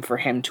time for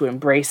him to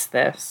embrace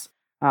this.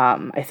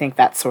 I think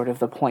that's sort of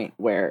the point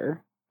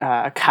where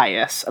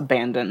Caius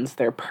abandons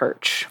their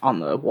perch on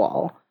the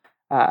wall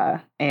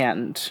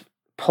and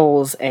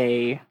pulls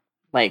a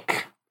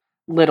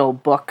little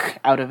book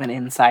out of an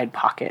inside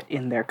pocket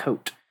in their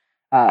coat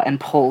and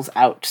pulls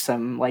out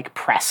some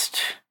pressed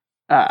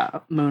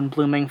moon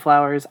blooming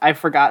flowers. I've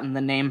forgotten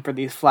the name for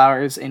these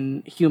flowers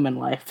in human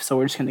life, so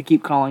we're just going to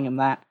keep calling them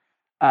that.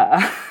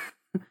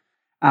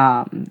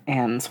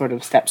 And sort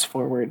of steps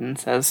forward and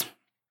says,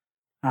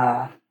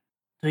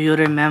 do you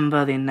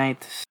remember the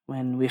night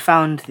when we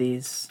found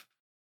these?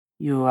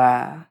 You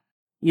were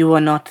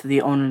not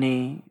the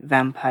only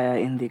vampire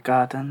in the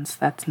gardens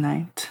that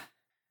night.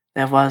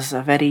 There was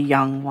a very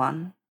young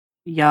one,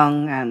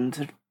 young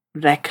and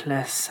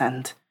reckless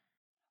and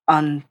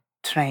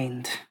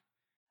untrained.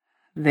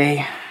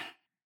 They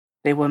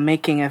were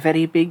making a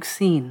very big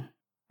scene,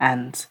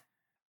 and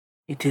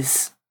it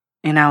is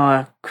in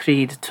our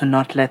creed to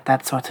not let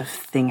that sort of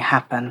thing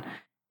happen.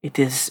 It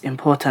is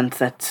important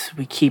that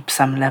we keep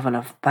some level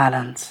of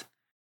balance.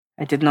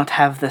 I did not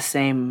have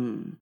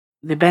the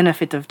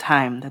benefit of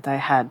time that I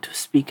had to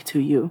speak to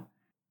you.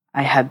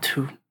 I had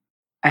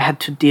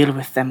to deal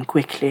with them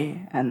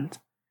quickly, and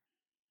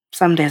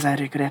some days I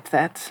regret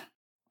that.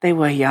 They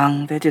were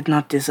young, they did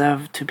not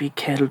deserve to be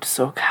killed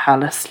so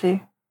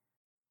callously.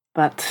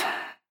 But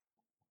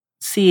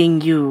seeing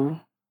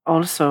you,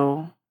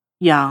 also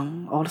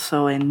young,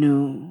 also a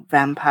new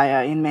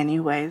vampire in many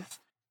ways,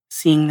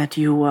 seeing that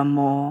you were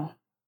more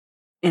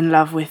in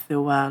love with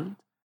the world,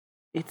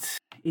 it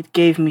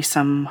gave me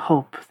some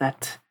hope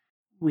that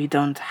we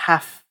don't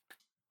have to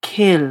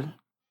kill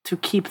to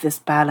keep this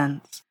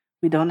balance.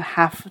 We don't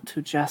have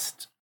to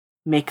just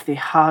make the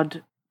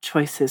hard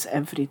choices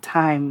every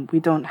time. We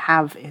don't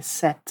have a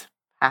set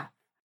path.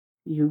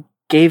 You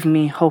gave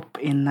me hope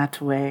in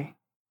that way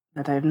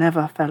that I've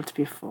never felt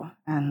before.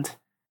 And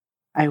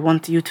I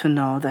want you to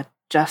know that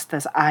just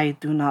as I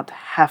do not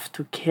have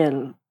to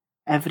kill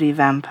every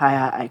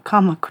vampire I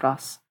come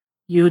across,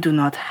 you do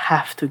not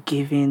have to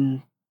give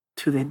in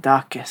to the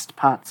darkest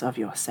parts of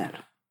yourself.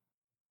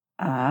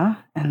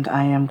 And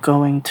I am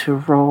going to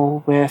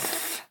roll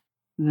with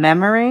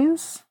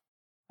memories,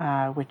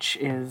 which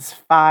is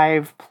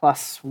 5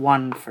 +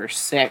 1 for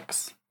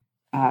 6.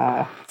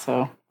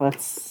 So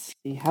let's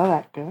see how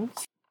that goes.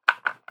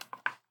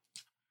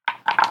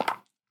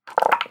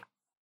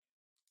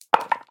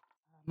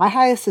 My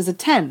highest is a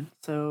 10,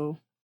 so...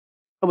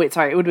 Oh, wait,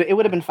 sorry. It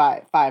would have been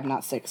 5,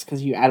 not 6,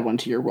 because you add 1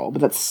 to your roll,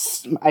 but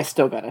I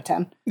still got a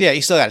 10. Yeah,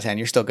 you still got a 10.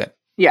 You're still good.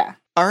 Yeah.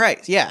 All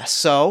right, yeah.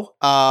 So,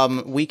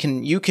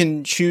 you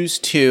can choose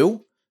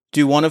to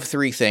do one of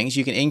 3 things.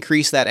 You can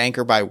increase that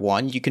anchor by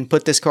 1. You can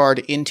put this card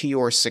into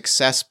your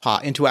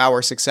into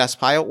our success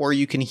pile, or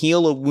you can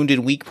heal a wounded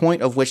weak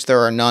point, of which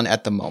there are none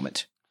at the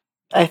moment.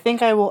 I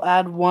think I will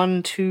add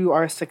 1 to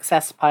our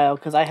success pile,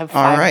 because I have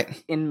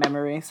 5 in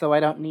memory, so I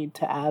don't need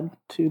to add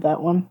to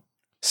that one.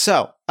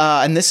 So,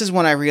 and this is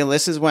when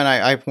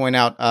I point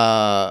out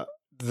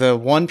the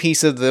one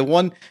piece of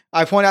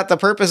I point out the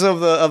purpose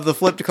of the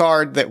flipped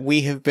card that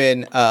we have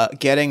been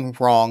getting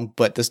wrong,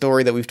 but the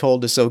story that we've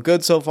told is so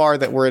good so far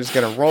that we're just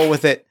going to roll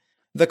with it.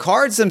 The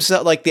cards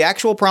themselves, like the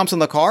actual prompts on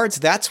the cards,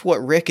 that's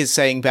what Rick is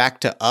saying back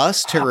to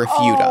us to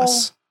refute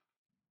us.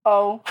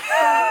 Oh.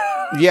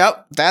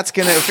 Yep, that's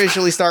going to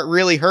officially start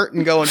really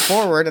hurting going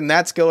forward, and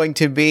that's going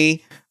to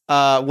be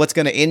what's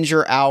going to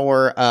injure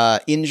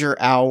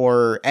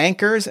our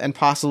anchors and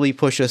possibly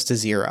push us to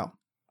 0.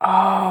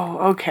 Oh,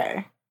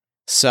 okay.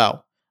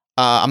 So,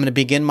 I'm going to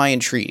begin my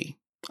entreaty.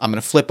 I'm going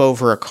to flip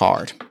over a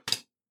card.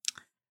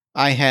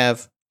 I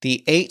have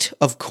the 8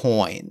 of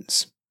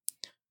coins.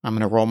 I'm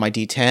going to roll my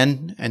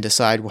d10 and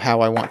decide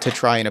how I want to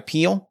try and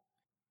appeal.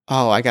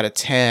 Oh, I got a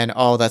 10.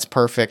 Oh, that's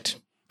perfect.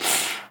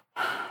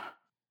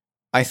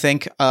 I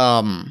think,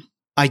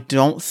 I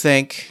don't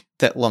think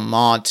that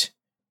Lamont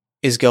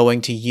is going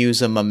to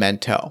use a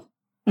memento.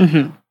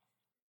 Mm-hmm.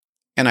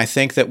 And I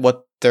think that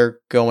what they're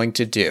going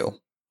to do,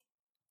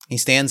 he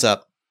stands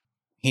up,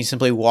 he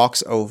simply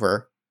walks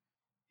over,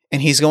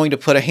 and he's going to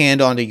put a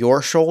hand onto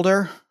your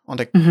shoulder,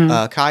 onto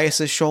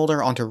Caius's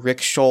shoulder, onto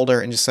Rick's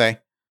shoulder, and just say,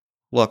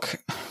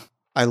 look,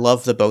 I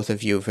love the both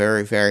of you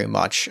very, very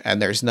much,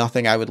 and there's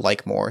nothing I would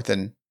like more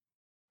than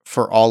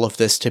for all of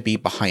this to be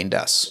behind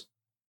us.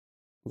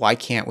 Why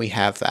can't we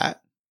have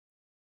that?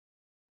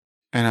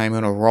 And I'm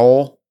going to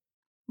roll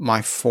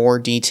my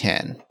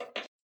 4d10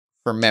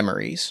 for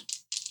memories,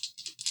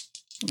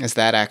 as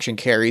that action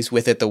carries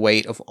with it the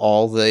weight of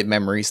all the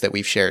memories that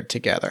we've shared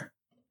together.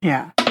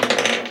 Yeah.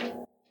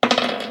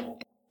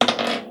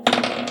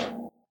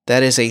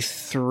 That is a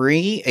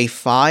 3, a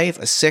 5,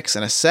 a 6,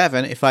 and a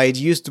 7. If I had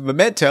used a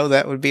memento,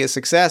 that would be a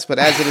success, but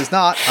as it is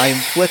not, I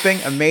am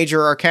flipping a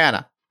major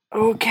arcana.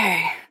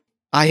 Okay.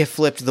 I have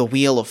flipped the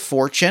Wheel of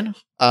Fortune,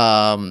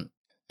 and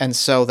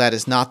so that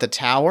is not the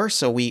tower,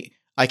 so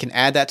I can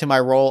add that to my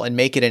roll and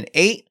make it an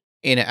 8.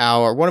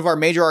 One of our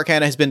major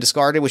arcana has been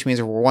discarded, which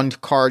means we're 1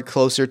 card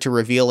closer to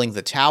revealing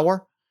the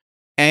tower.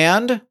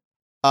 And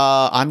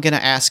I'm going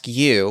to ask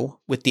you,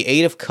 with the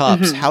 8 of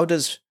Cups, how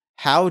does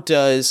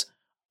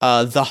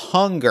the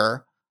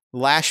hunger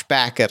lash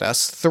back at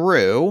us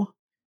through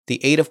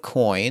the 8 of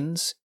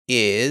Coins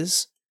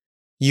is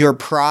your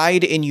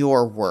pride in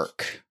your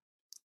work.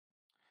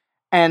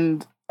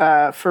 And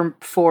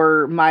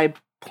for my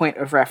point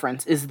of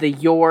reference, is the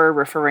 "your"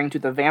 referring to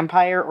the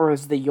vampire, or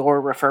is the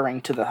 "your" referring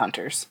to the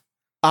hunters?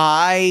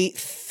 I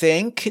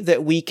think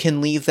that we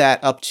can leave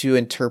that up to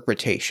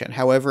interpretation.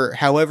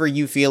 However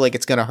you feel like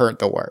it's going to hurt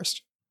the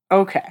worst.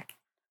 Okay.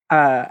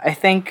 I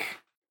think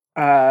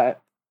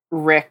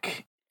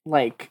Rick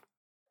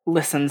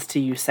listens to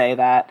you say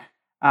that,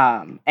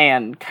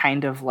 and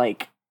kind of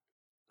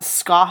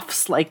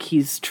scoffs, like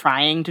he's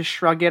trying to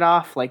shrug it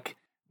off, like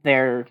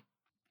they're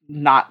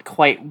not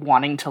quite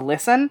wanting to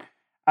listen,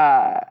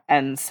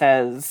 and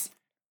says,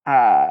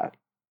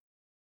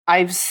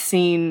 I've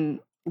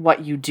seen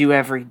what you do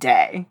every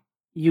day.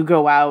 You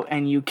go out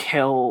and you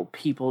kill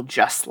people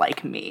just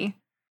like me.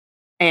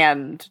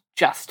 And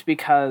just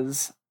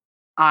because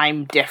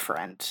I'm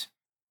different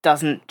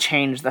doesn't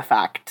change the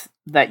fact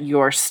that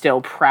you're still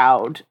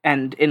proud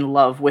and in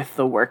love with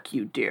the work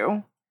you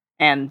do.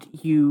 And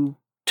you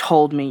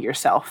told me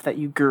yourself that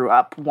you grew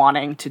up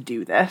wanting to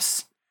do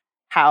this.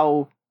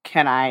 How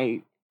can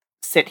I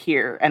sit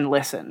here and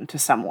listen to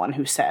someone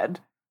who said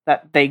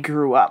that they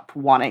grew up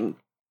wanting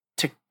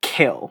to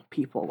kill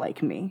people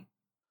like me?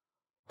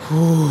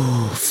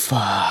 Oof.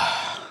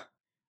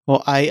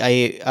 Well,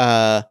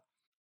 I'm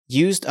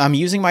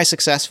using my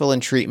successful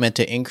entreatment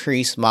to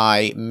increase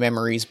my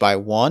memories by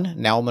 1.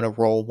 Now I'm going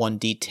to roll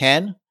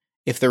 1d10.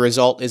 If the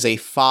result is a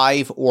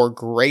 5 or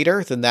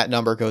greater, then that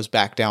number goes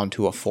back down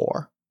to a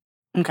 4.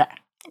 Okay.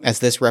 As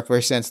this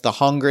represents the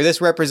hunger. This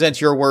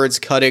represents your words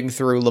cutting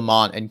through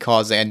Lamont and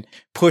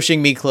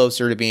pushing me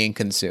closer to being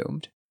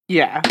consumed.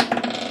 Yeah.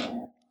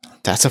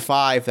 That's a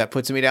 5. That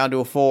puts me down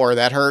to a 4.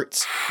 That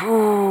hurts.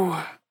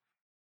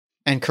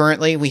 And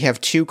currently, we have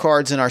 2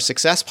 cards in our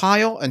success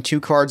pile and 2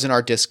 cards in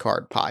our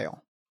discard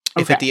pile.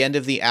 Okay. If at the end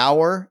of the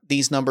hour,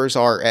 these numbers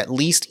are at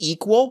least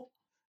equal,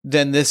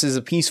 then this is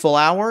a peaceful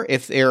hour.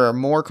 If there are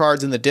more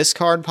cards in the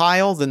discard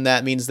pile, then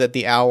that means that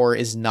the hour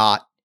is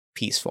not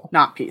peaceful.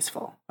 Not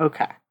peaceful.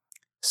 Okay.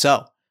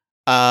 So,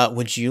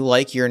 would you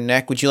like to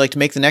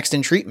make the next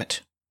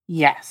entreatment?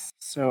 Yes.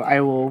 So I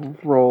will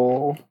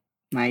roll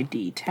my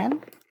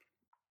d10.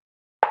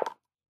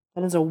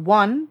 That is a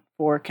 1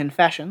 for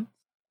confession.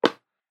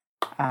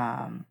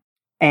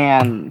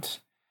 And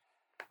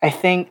I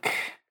think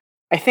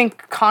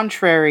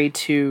contrary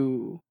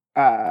to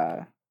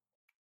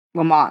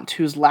Lamont,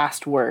 whose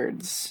last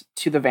words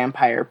to the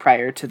vampire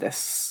prior to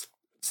this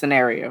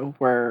scenario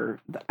were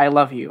 "I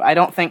love you," I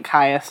don't think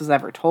Caius has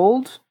ever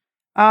told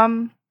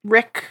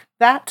Rick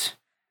that.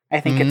 I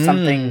think it's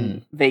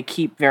something they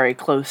keep very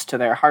close to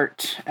their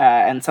heart,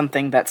 and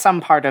something that some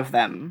part of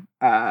them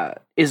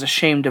is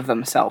ashamed of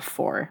themselves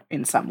for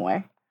in some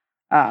way.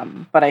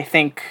 But I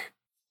think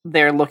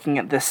they're looking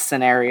at this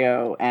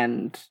scenario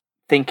and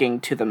thinking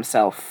to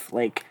themselves,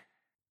 like,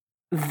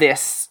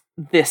 this,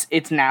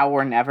 it's now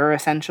or never,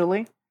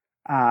 essentially.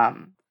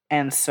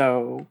 And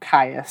so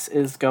Caius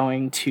is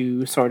going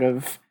to sort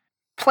of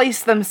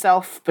place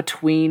themselves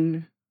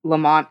between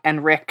Lamont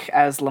and Rick,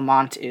 as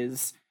Lamont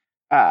is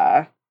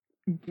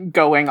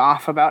going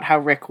off about how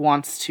Rick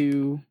wants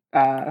to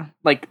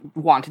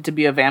wanted to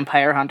be a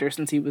vampire hunter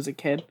since he was a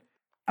kid,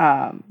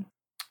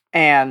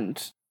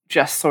 and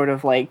just sort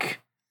of like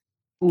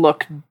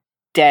look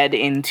dead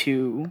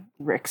into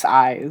Rick's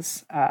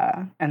eyes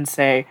and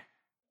say,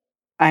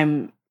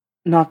 "I'm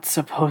not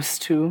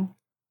supposed to,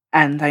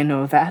 and I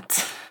know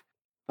that,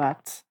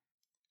 but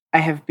I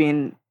have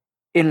been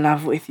in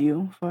love with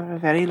you for a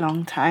very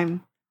long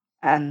time,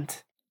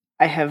 and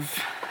I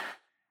have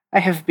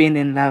been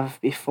in love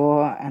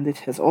before, and it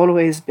has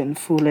always been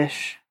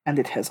foolish, and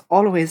it has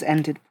always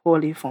ended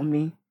poorly for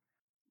me.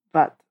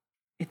 But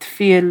it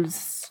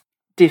feels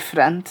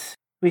different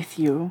with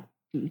you.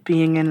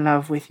 Being in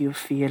love with you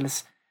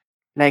feels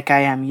like I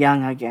am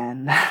young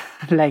again,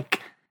 like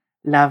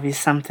love is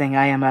something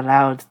I am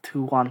allowed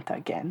to want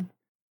again.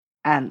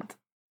 And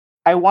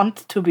I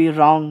want to be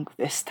wrong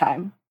this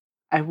time.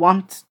 I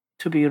want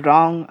to be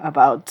wrong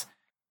about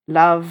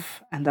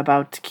love and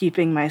about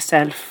keeping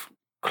myself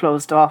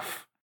closed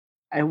off.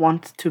 I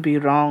want to be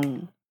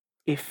wrong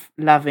if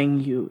loving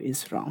you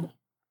is wrong."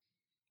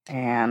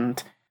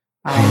 And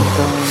I'm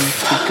going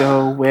to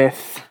go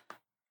with,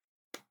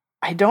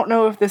 I don't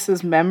know if this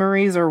is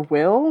memories or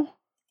will.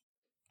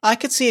 I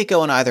could see it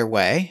going either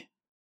way.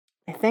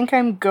 I think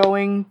I'm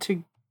going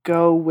to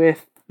go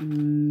with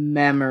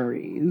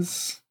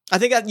memories. I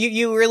think that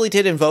you really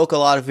did invoke a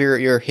lot of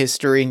your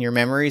history and your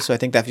memory, so I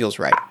think that feels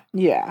right.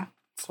 Yeah.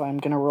 So I'm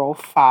going to roll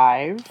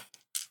 5.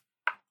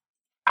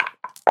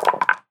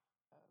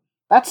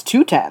 That's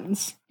 2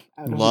 10s.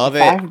 Love it.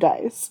 5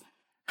 dice.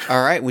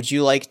 All right. Would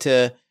you like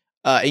to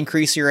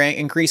increase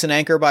an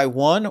anchor by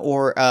 1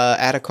 or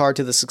add a card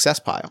to the success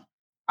pile?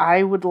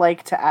 I would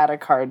like to add a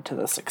card to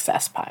the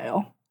success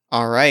pile.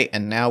 All right.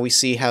 And now we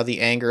see how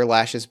the anger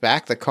lashes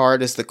back. The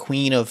card is the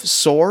Queen of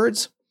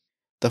Swords.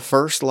 The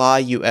first lie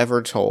you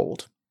ever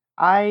told.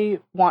 I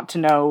want to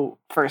know,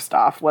 first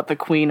off, what the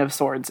Queen of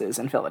Swords is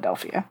in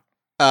Philadelphia.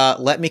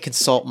 Let me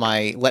consult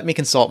my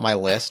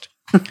list.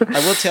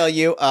 I will tell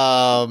you,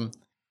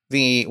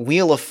 the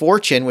Wheel of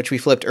Fortune, which we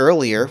flipped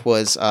earlier,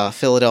 was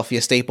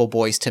Philadelphia staple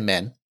Boys to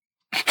Men.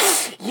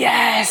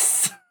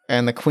 Yes!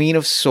 And the Queen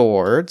of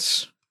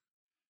Swords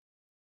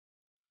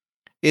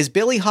is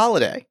Billie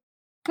Holiday.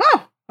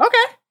 Oh, okay.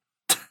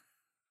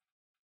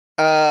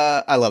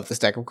 I love this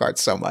deck of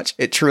cards so much.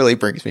 It truly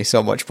brings me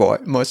so much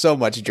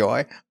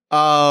joy.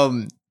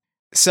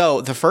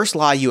 So the first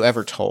lie you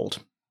ever told.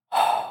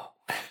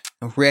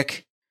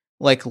 Rick,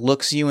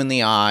 looks you in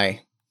the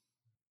eye.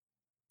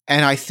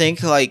 And I think,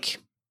 the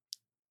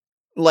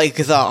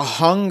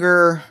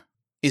hunger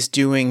is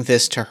doing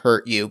this to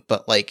hurt you,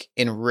 but,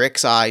 in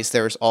Rick's eyes,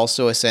 there's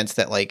also a sense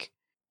that,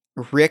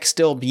 Rick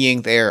still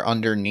being there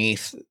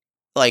underneath,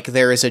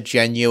 there is a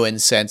genuine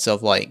sense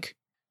of,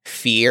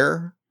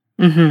 fear.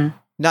 Mm-hmm.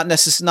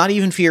 Not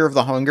even fear of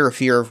the hunger,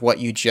 fear of what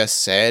you just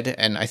said,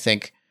 and I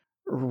think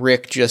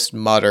Rick just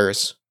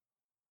mutters,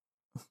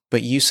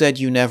 "But you said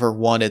you never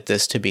wanted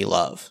this to be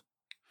love."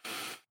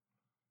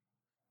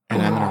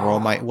 And I'm gonna roll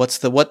my.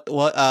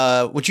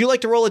 Would you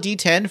like to roll a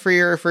d10 for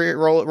your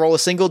roll a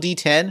single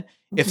d10?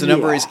 If the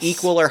number is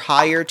equal or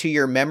higher to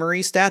your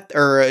memory stat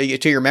or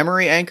to your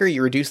memory anchor,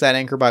 you reduce that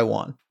anchor by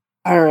 1.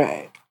 All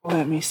right,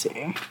 let me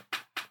see.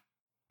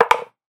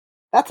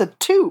 That's a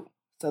 2,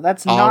 so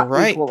that's not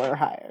equal or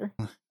higher.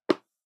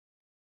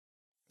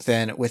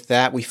 Then with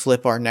that, we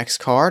flip our next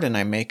card, and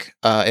I make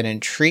an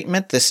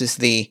entreatment. This is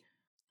the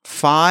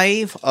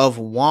 5 of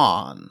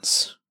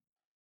Wands.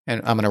 And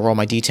I'm going to roll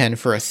my d10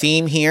 for a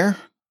theme here.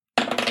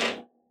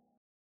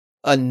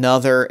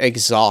 Another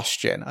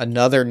exhaustion.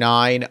 Another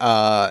 9.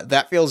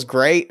 That feels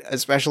great,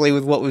 especially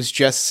with what was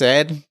just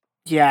said.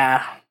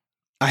 Yeah.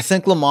 I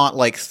think Lamont,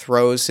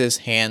 throws his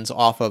hands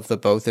off of the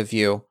both of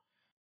you.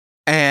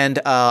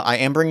 And I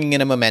am bringing in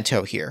a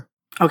memento here.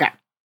 Okay.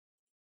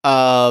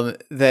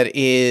 That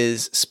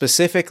is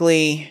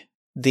specifically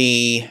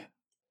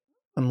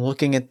I'm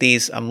looking at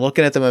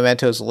the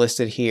mementos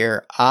listed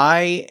here.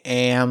 I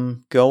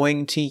am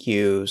going to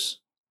use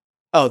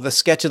the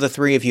sketch of the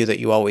 3 of you that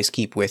you always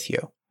keep with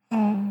you.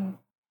 Mm.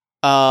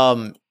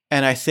 And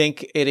I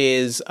think it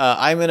is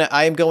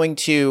I'm going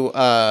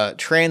to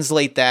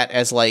translate that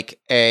as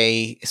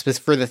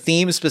for the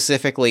theme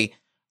specifically,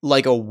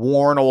 a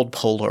worn old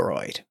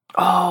Polaroid.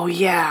 Oh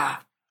yeah.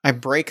 I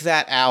break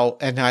that out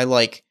and I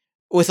like,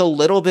 with a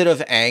little bit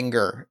of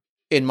anger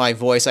in my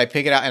voice, I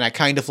pick it out and I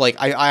kind of like,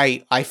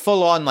 I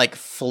full on like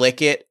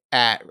flick it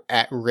at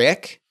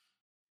Rick,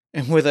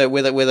 and with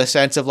a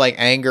sense of like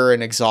anger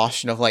and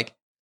exhaustion of like,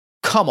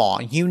 come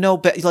on,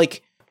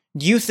 like,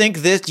 do you think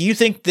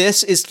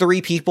this is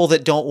three people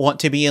that don't want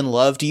to be in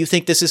love? Do you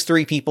think this is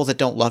three people that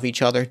don't love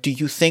each other? Do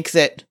you think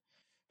that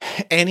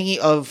any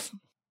of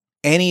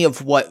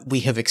what we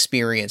have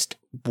experienced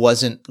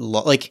wasn't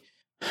like,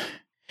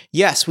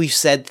 yes, we've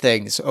said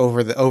things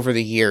over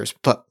the years,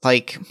 but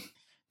like,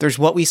 there's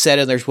what we said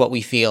and there's what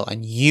we feel,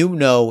 and you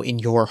know in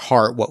your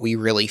heart what we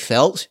really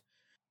felt,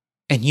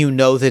 and you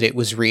know that it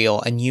was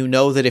real, and you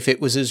know that if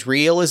it was as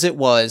real as it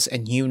was,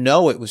 and you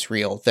know it was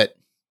real, that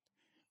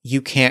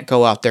you can't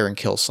go out there and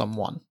kill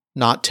someone.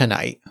 Not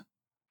tonight.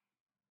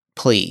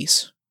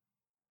 Please.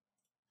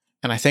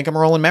 And I think I'm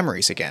rolling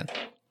memories again.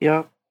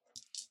 Yep.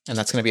 And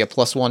that's going to be a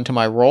 +1 to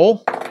my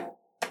roll.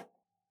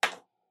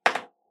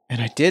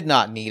 And I did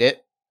not need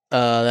it.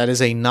 That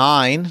is a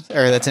 9,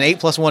 or that's an 8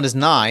 + 1 is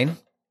 9.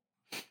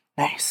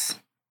 Nice.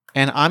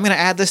 And I'm going to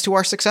add this to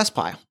our success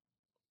pile.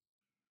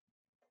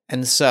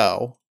 And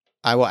so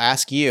I will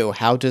ask you,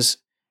 how does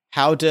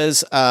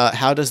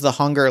the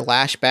hunger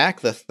lash back?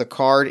 The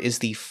card is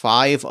the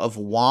 5 of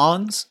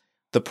Wands.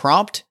 The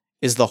prompt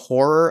is the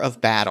horror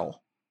of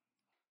battle.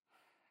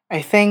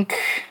 I think,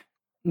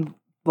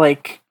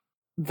 like,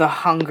 the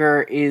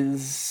hunger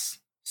is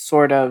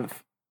sort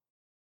of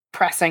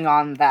pressing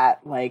on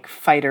that, like,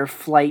 fight or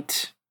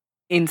flight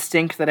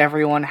instinct that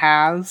everyone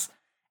has,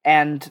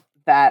 and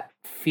that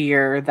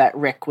fear that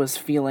Rick was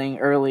feeling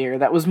earlier.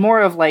 That was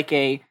more of like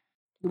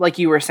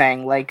you were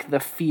saying, like the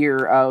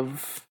fear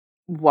of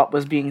what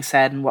was being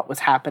said and what was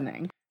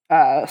happening,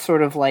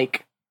 sort of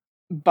like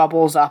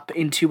bubbles up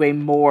into a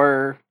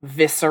more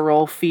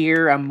visceral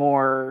fear, a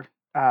more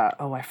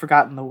I've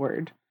forgotten the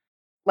word,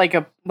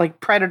 like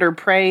predator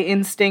prey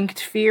instinct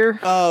fear.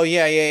 Oh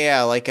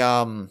yeah. Like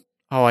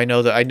I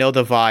know the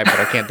vibe, but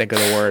I can't think of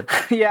the word.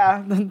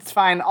 Yeah, that's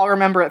fine. I'll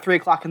remember at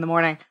 3:00 in the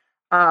morning.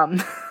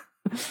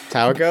 That's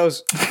how it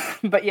goes.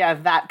 But yeah,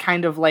 that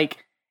kind of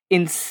like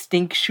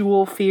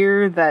instinctual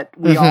fear that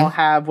we all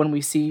have when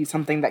we see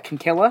something that can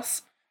kill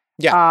us.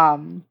 Yeah.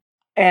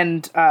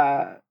 And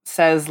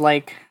says,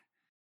 like,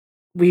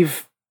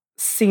 we've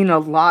seen a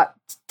lot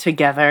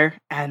together,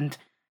 and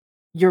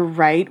you're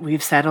right,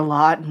 we've said a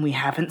lot and we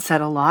haven't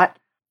said a lot,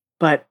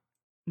 but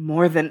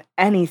more than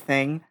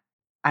anything,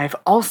 I've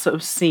also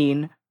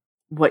seen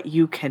what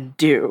you can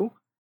do,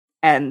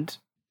 and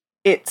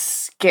it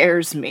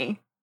scares me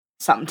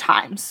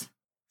sometimes,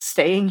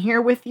 staying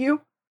here with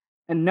you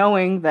and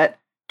knowing that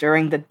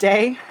during the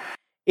day,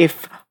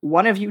 if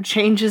one of you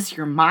changes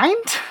your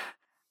mind,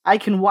 I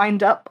can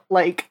wind up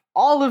like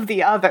all of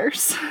the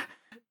others,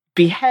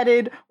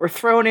 beheaded or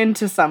thrown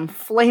into some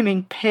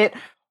flaming pit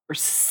or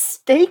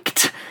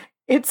staked.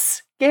 It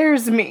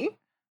scares me.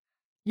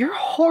 You're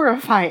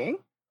horrifying.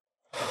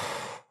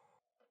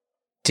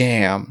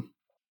 Damn,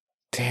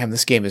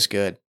 this game is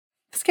good.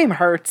 This game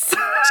hurts.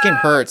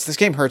 This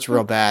game hurts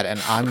real bad, and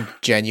I'm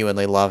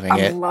genuinely loving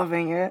it. I'm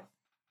loving it.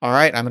 All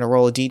right, I'm going to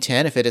roll a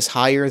d10. If it is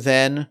higher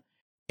than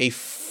a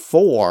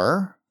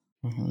 4,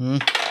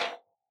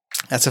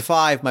 that's a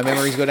 5. My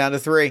memories go down to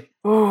 3.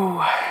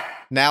 Ooh.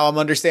 Now I'm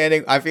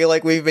understanding. I feel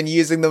like we've been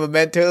using the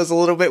mementos a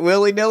little bit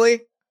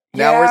willy-nilly.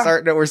 Now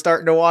we're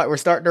starting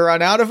to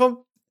run out of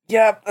them.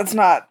 Yep,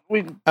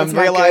 I'm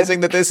realizing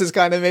that this is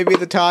kind of maybe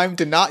the time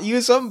to not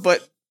use them,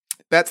 but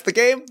that's the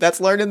game.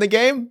 That's learning the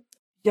game.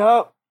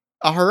 Yup.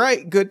 All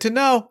right, good to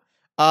know.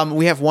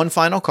 We have one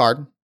final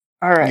card.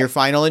 All right. Your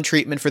final in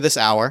treatment for this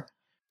hour.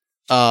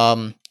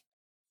 That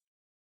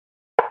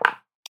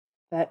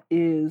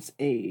is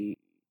a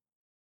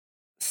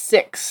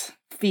 6,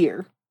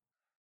 fear.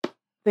 I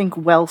think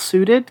well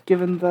suited,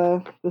 given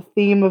the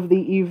theme of the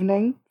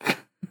evening.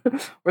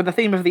 Or the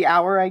theme of the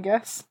hour, I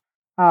guess.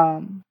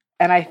 And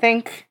I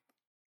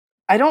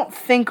don't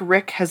think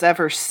Rick has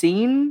ever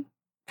seen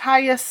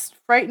Caius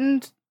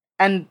frightened.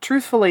 And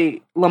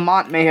truthfully,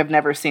 Lamont may have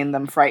never seen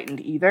them frightened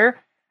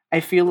either. I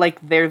feel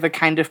like they're the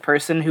kind of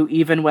person who,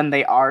 even when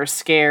they are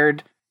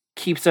scared,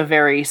 keeps a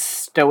very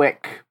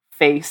stoic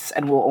face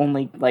and will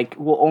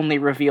only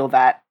reveal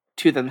that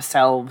to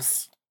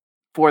themselves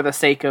for the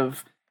sake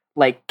of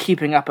like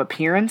keeping up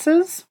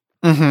appearances.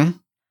 Mm-hmm.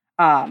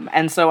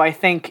 And so I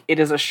think it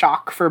is a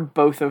shock for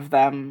both of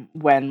them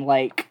when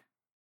like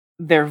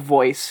their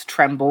voice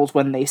trembles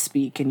when they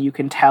speak, and you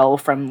can tell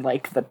from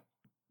like the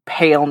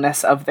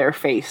paleness of their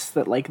face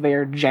that like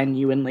they're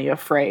genuinely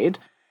afraid.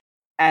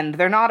 And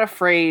they're not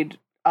afraid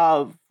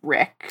of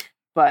Rick,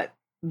 but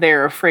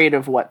they're afraid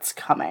of what's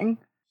coming.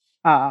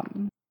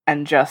 And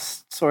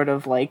just sort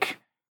of like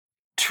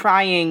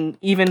trying,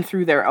 even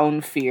through their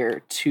own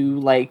fear, to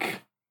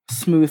like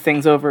smooth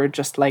things over,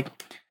 just like,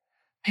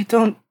 I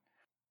don't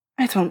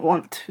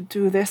want to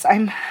do this.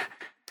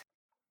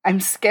 I'm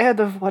scared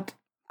of what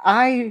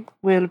I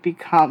will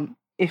become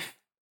if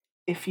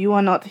you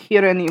are not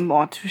here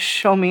anymore to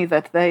show me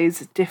that there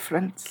is a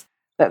difference,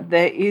 that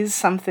there is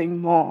something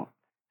more.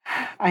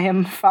 I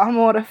am far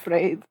more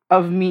afraid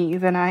of me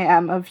than I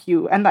am of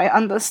you, and I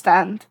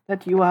understand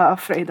that you are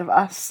afraid of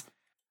us.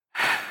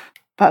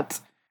 But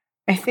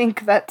I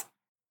think that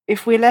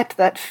if we let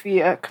that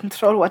fear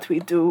control what we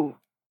do,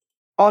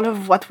 all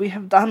of what we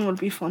have done will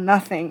be for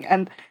nothing,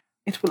 and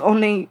it will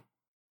only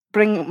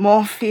bring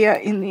more fear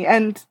in the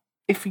end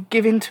if we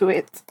give into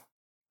it.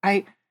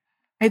 I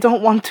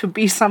don't want to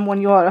be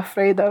someone you are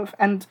afraid of,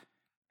 and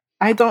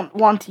I don't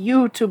want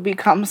you to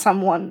become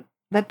someone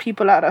that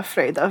people are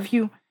afraid of.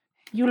 You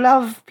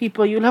love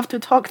people, you love to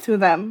talk to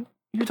them.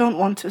 You don't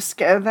want to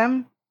scare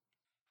them.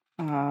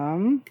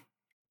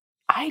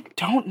 I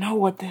don't know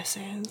what this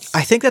is.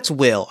 I think that's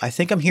Will. I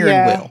think I'm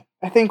hearing Will.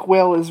 I think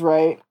Will is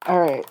right.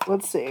 All right,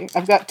 let's see.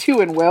 I've got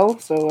 2 in Will,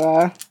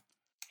 so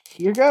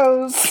here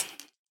goes.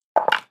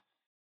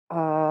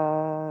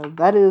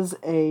 That is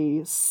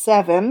a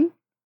 7.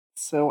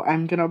 So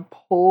I'm gonna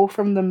pull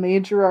from the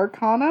Major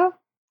Arcana.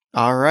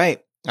 All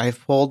right.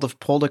 I've pulled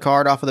a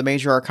card off of the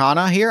Major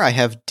Arcana here. I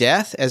have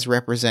Death as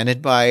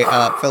represented by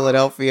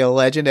Philadelphia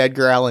legend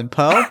Edgar Allan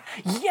Poe.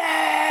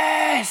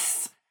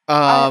 Yes!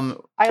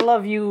 I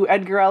love you,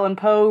 Edgar Allan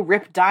Poe.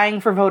 Rip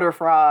dying for voter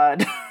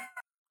fraud.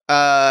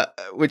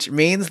 Which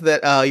means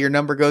that your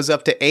number goes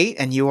up to 8,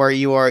 and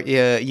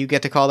you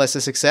get to call this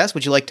a success.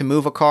 Would you like to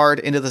move a card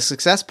into the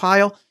success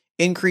pile,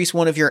 increase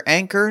one of your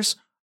anchors?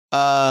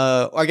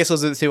 I guess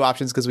those are the 2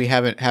 options because we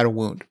haven't had a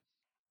wound.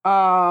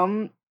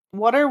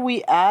 What are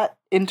we at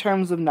in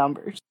terms of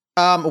numbers?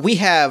 We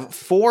have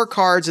 4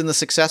 cards in the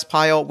success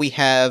pile. We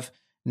have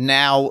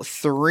now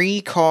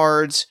 3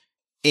 cards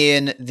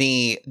in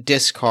the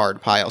discard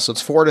pile. So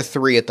it's 4 to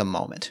 3 at the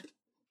moment.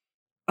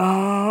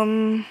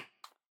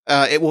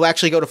 It will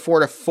actually go to 4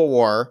 to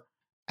 4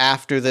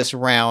 after this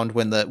round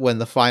when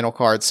the final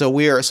card. So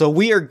we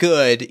are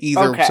good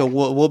either. Okay. So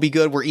we'll be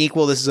good. We're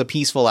equal. This is a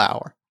peaceful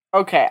hour.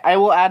 Okay, I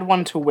will add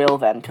 1 to Will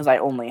then because I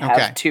only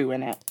have 2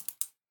 in it.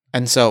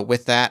 And so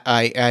with that,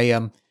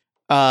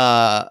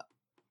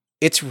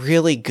 it's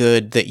really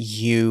good that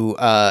you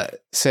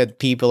said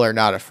people are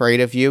not afraid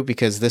of you,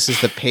 because this is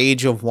the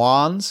Page of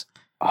Wands,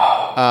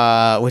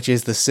 which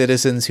is the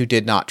citizens who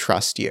did not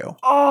trust you.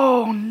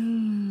 Oh.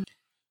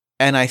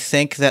 And I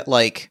think that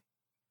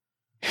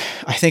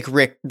I think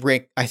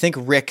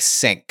Rick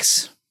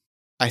sinks.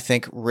 I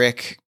think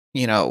Rick,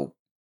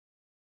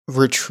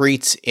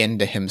 retreats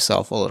into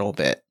himself a little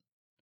bit.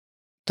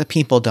 The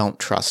people don't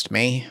trust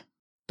me.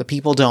 The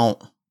people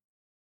don't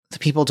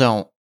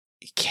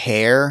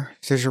care.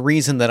 There's a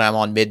reason that I'm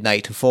on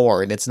midnight to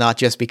 4, and it's not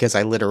just because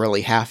I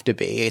literally have to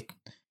be.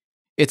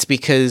 It's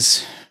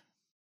because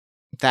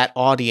that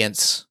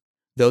audience,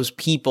 those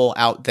people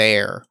out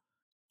there,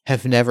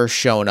 have never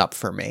shown up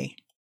for me.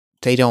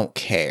 They don't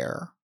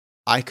care.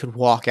 I could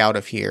walk out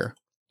of here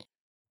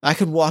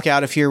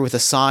with a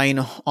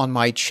sign on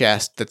my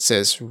chest that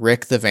says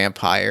Rick the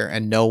Vampire,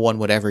 and no one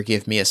would ever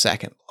give me a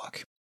second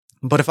look.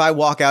 But if I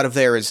walk out of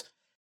there as,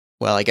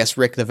 well, I guess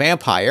Rick the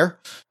Vampire,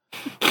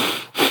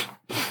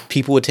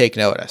 people would take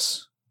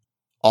notice.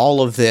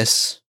 All of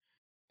this,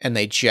 and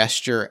they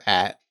gesture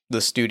at the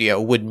studio,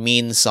 would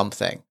mean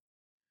something.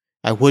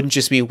 I wouldn't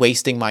just be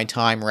wasting my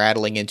time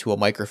rattling into a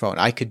microphone.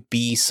 I could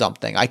be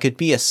something. I could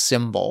be a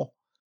symbol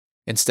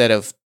instead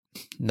of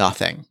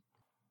nothing.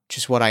 Which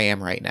is what I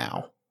am right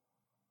now.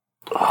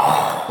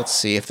 Let's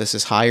see if this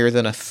is higher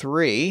than a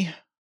 3.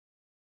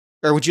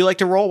 Or would you like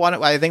to roll one?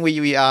 I think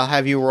we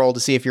have you roll to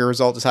see if your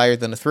result is higher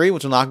than a 3,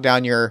 which will knock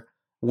down your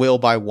will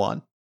by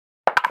 1.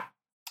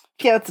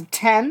 Yeah, that's a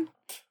 10.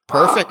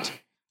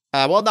 Perfect.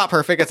 Well, not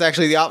perfect. It's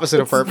actually the opposite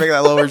of perfect.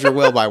 That lowers your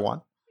will by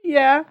 1.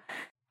 Yeah.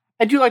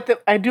 I do like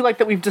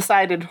that we've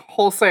decided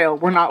wholesale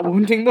we're not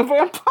wounding the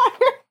vampire.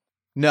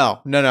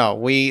 No.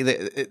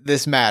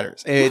 This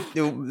matters.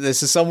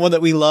 This is someone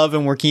that we love,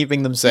 and we're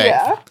keeping them safe.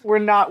 Yeah, we're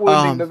not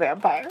wounding the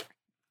vampire.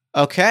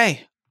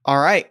 Okay. All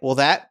right. Well,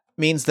 that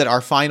means that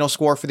our final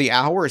score for the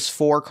hour is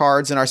 4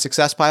 cards in our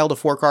success pile to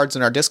 4 cards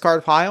in our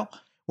discard pile,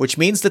 which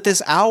means that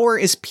this hour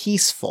is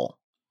peaceful.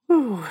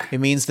 Whew. It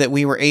means that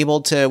we were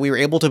able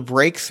to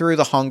break through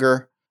the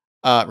hunger,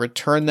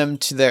 return them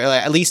to their,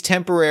 at least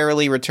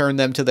temporarily return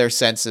them to their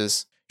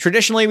senses.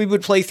 Traditionally, we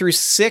would play through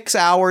 6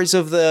 hours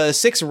of the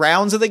 6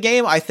 rounds of the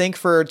game. I think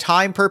for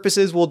time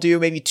purposes, we'll do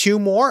maybe 2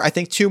 more. I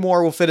think 2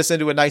 more will fit us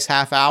into a nice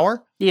half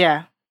hour.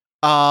 Yeah.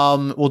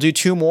 We'll do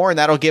 2 more, and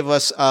that'll give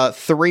us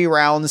 3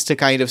 rounds to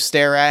kind of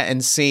stare at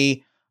and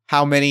see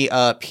how many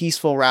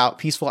peaceful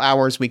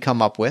hours we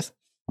come up with.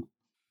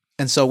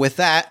 And so with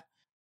that,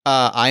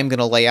 I'm going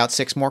to lay out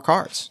 6 more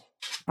cards.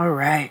 All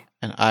right.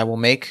 And I will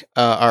make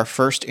our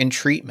first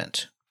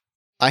entreatment.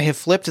 I have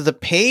flipped the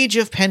Page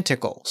of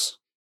Pentacles.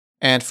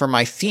 And for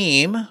my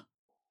theme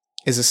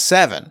is a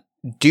 7,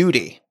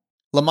 duty.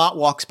 Lamont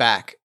walks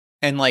back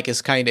and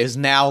is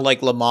now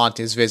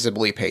Lamont is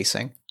visibly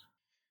pacing.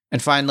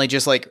 And finally,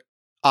 just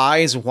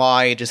eyes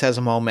wide, just has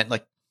a moment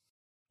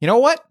you know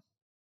what?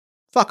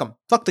 Fuck them.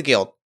 Fuck the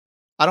guild.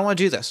 I don't want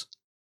to do this.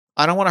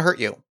 I don't want to hurt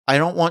you. I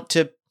don't want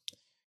to.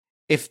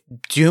 If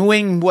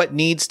doing what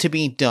needs to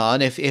be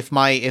done, if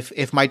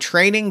my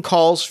training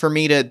calls for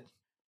me to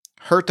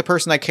hurt the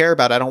person I care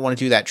about, I don't want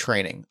to do that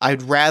training.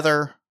 I'd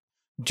rather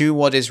do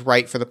what is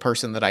right for the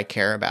person that I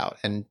care about.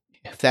 And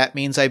if that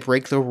means I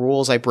break the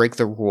rules, I break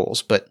the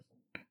rules. But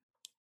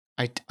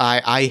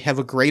I have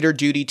a greater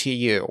duty to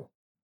you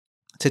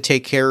to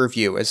take care of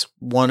you as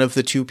one of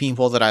the two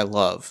people that I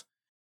love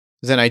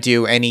than I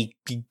do any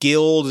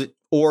guild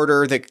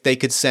order that they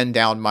could send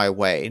down my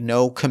way.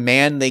 No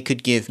command they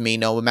could give me,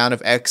 no amount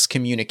of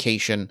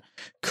excommunication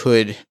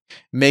could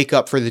make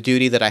up for the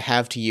duty that I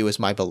have to you as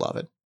my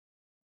beloved.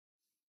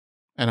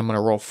 And I'm going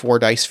to roll 4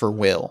 dice for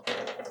will.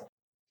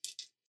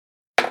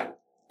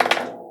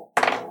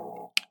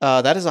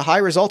 That is a high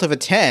result of a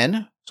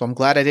 10, so I'm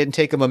glad I didn't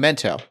take a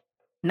memento.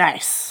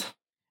 Nice.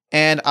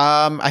 And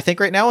I think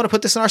right now I want to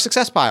put this in our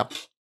success pile.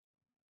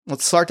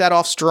 Let's start that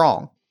off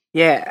strong.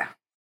 Yeah.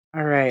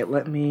 All right,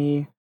 let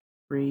me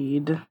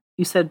read.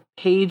 You said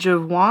Page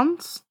of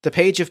Wands? The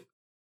Page of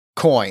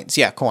Coins.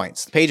 Yeah,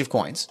 coins. The Page of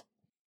Coins.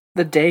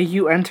 The day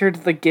you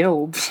entered the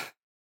guild.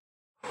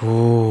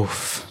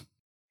 Oof.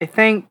 I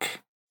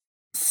think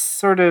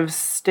sort of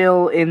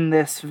still in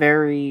this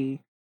very,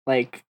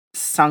 like,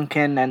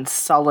 sunken and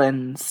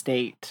sullen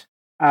state.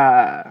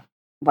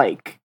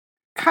 Like,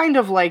 kind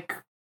of like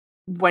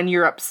when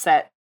you're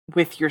upset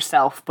with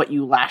yourself, but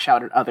you lash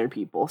out at other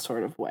people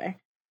sort of way.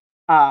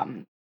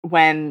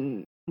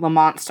 When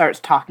Lamont starts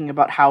talking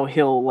about how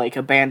he'll, like,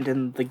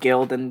 abandon the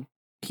guild and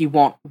he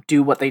won't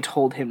do what they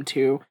told him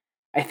to,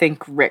 I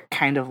think Rick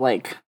kind of,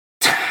 like,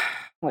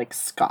 like,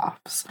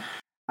 scoffs,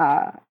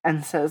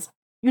 and says,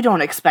 "You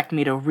don't expect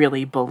me to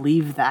really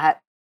believe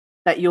that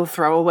you'll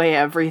throw away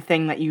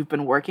everything that you've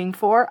been working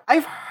for?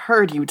 I've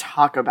heard you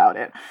talk about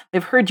it.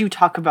 I've heard you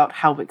talk about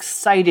how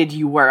excited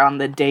you were on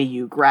the day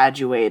you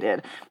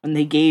graduated, when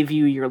they gave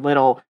you your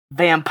little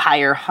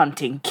vampire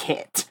hunting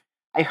kit.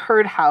 I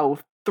heard how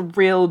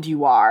thrilled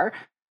you are,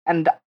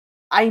 and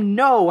I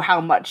know how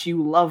much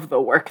you love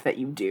the work that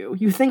you do.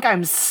 You think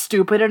I'm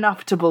stupid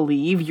enough to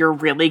believe you're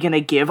really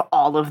gonna give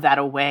all of that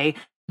away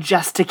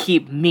just to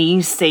keep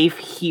me safe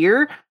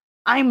here?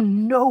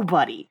 I'm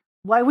nobody.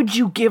 Why would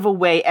you give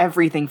away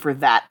everything for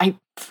that?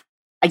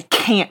 I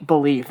can't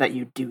believe that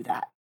you'd do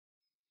that."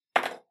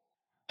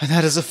 And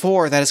that is a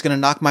 4. That is going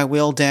to knock my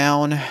will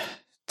down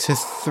to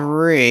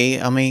 3.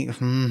 I mean,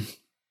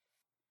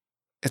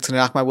 it's going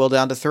to knock my will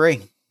down to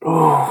 3.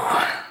 Ooh.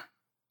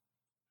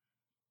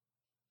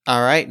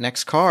 All right,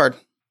 next card.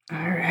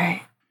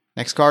 right.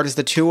 Next card is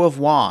the 2 of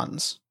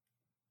Wands.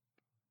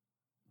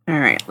 All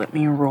right, let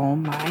me roll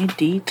my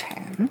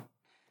d10.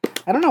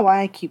 I don't know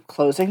why I keep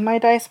closing my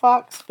dice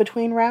box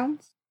between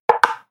rounds.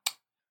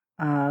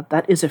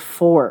 That is a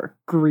 4.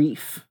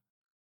 Grief.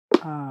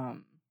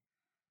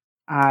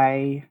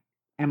 I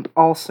am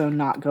also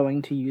not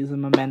going to use a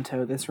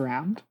memento this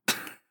round.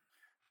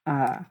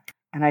 And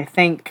I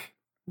think,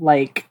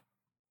 like,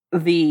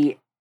 the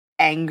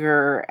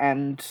anger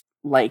and,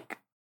 like,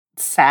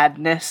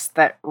 sadness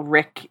that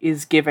Rick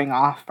is giving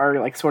off are,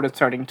 like, sort of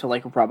starting to,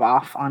 like, rub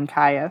off on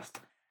Caius.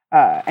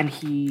 And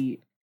he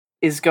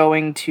is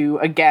going to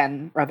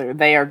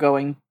they are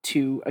going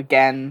to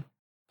again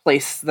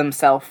place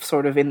themselves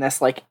sort of in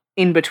this, like,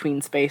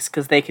 in-between space,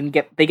 because they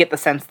get the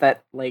sense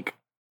that, like,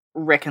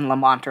 Rick and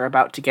Lamont are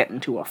about to get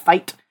into a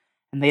fight,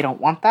 and they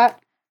don't want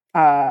that.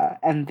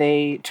 And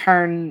they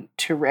turn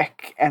to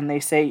Rick and they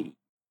say,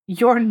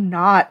 "You're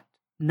not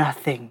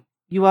nothing.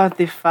 You are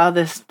the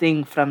farthest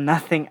thing from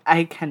nothing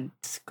I can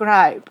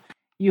describe.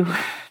 You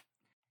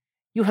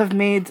have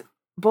made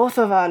both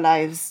of our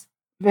lives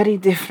very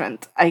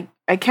different. I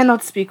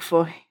cannot speak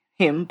for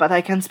him, but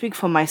I can speak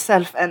for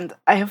myself, and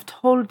I have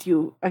told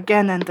you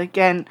again and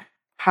again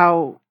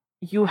how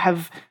you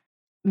have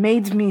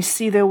made me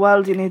see the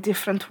world in a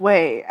different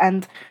way,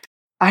 and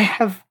I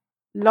have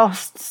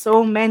lost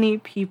so many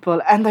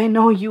people, and I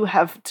know you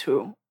have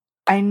too.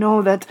 I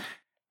know that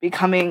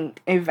becoming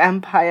a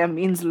vampire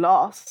means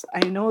loss.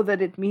 I know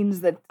that it means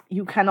that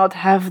you cannot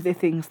have the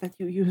things that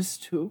you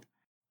used to,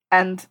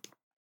 and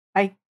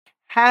I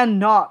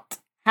cannot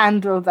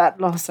handle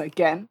that loss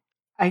again.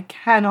 I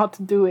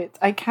cannot do it.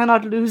 I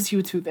cannot lose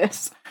you to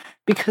this,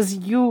 because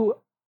you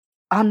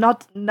are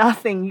not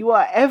nothing. You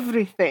are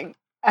everything,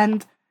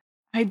 and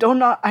I do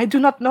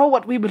not know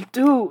what we will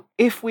do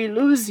if we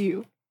lose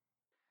you."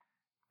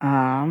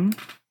 And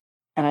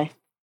I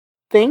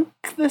think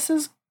this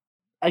is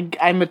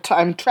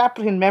I'm trapped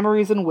in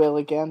memories and will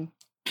again.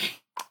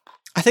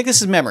 I think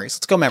this is memories.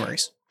 Let's go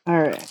memories.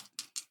 All right.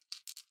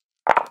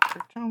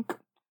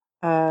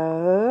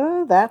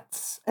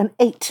 That's an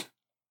 8.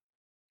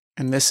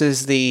 And this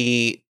is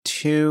the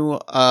 2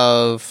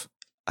 of,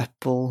 I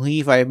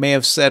believe I may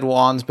have said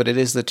wands, but it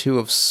is the 2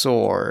 of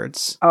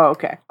swords. Oh,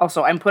 okay.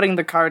 Also, I'm putting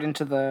the card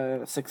into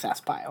the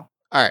success pile.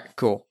 All right,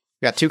 cool.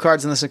 We got 2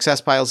 cards in the success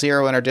pile,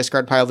 0 in our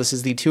discard pile. This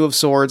is the 2 of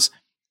swords.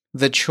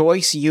 The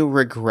choice you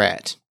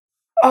regret.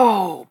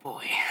 Oh,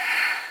 boy.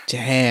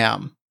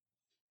 Damn.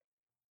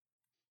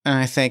 And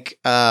I think,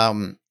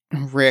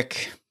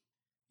 Rick,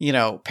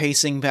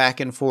 pacing back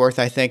and forth,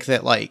 I think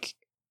that, like,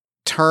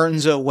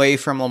 turns away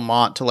from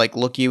Lamont to, like,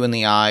 look you in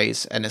the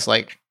eyes and is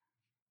like,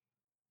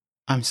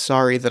 I'm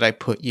sorry that I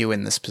put you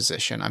in this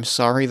position. I'm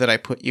sorry that I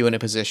put you in a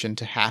position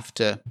to have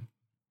to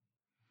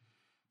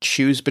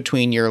choose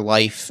between your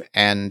life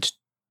and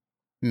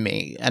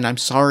me. And I'm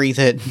sorry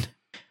that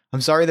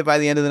by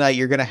the end of the night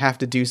you're going to have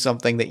to do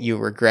something that you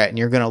regret and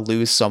you're going to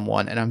lose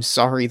someone. And I'm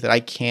sorry that I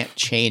can't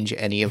change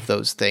any of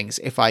those things.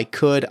 If I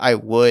could, I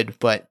would,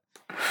 but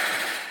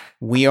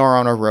we are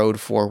on a road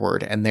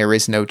forward and there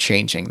is no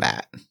changing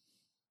that.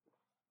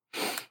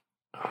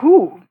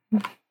 Ooh.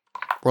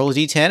 Roll a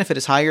d10. If it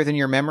is higher than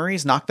your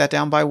memories, knock that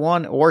down by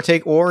 1 or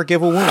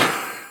give a wound.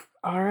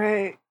 All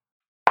right.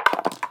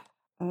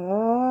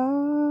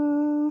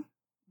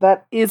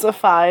 That is a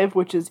 5,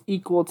 which is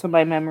equal to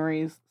my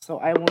memories, so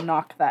I will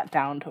knock that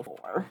down to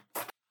 4.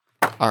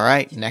 All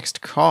right,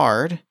 next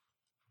card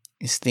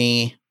is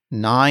the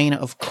 9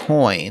 of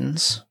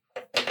coins.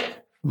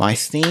 My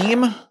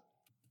theme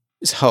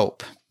is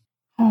hope.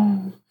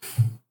 Oh.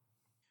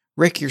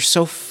 Rick, you're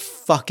so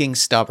fucking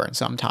stubborn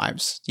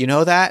sometimes. You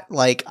know that?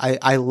 Like,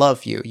 I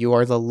love you. You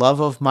are the love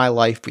of my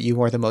life, but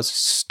you are the most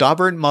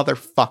stubborn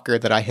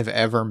motherfucker that I have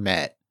ever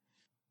met.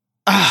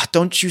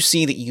 Don't you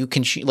see that you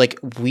can,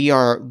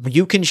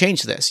 you can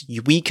change this.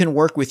 We can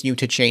work with you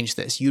to change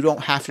this. You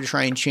don't have to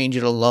try and change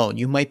it alone.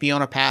 You might be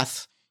on a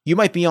path, you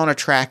might be on a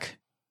track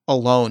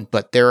alone,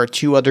 but there are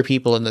 2 other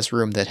people in this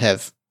room that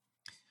have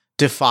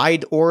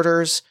defied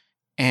orders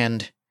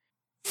and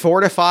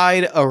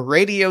fortified a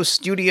radio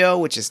studio,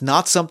 which is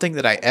not something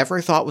that I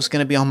ever thought was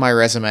going to be on my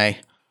resume,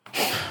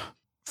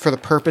 for the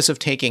purpose of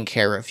taking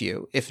care of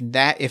you. If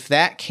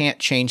that can't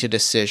change a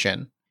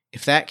decision,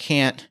 if that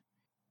can't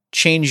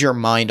change your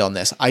mind on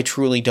this, I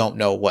truly don't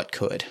know what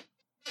could.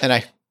 And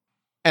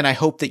I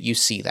hope that you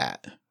see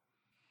that.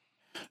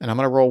 And I'm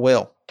going to roll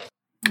will.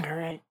 All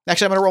right.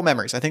 Actually, I'm going to roll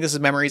memories. I think this is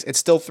memories. It's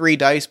still 3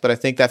 dice, but I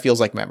think that feels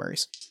like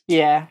memories.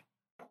 Yeah.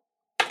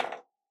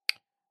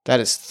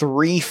 That is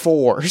 3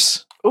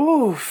 4s.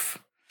 Oof.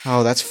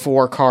 Oh, that's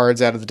 4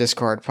 cards out of the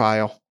discard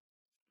pile.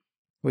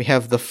 We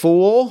have the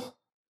Fool,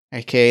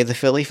 aka the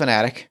Philly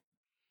Fanatic.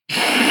 We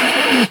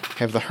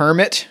have the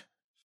Hermit.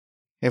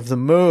 We have the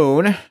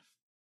Moon.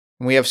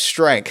 And we have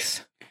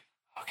Strength.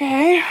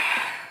 Okay.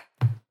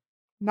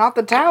 Not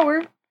the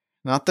Tower.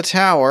 Not the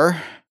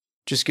Tower.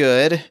 Which is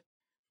good.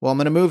 Well, I'm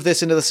going to move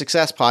this into the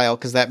success pile,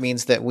 because that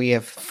means that we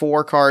have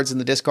 4 cards in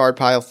the discard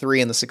pile, 3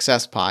 in the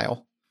success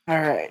pile.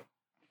 All right.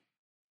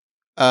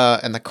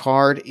 And the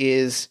card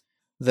is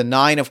the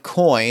 9 of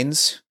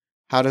coins.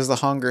 How does the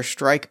hunger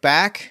strike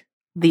back?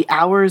 The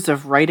hours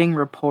of writing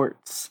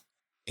reports.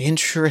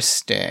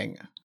 Interesting.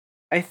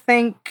 I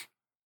think,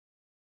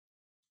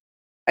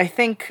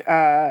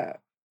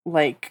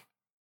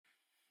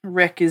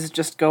 Rick is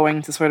just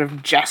going to sort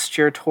of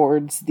gesture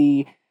towards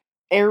the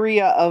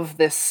area of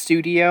this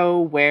studio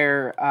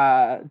where,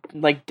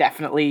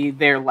 definitely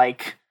they're,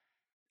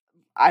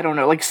 I don't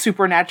know,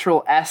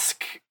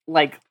 supernatural-esque,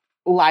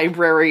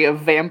 library of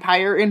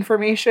vampire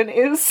information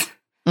is.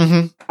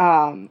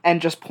 Mm-hmm.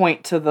 And just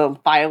point to the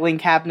filing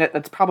cabinet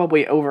that's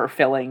probably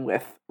overfilling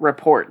with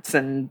reports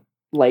and,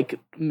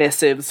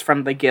 missives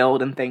from the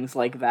guild and things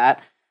like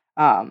that.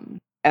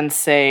 And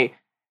say,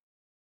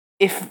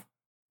 if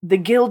the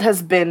guild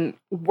has been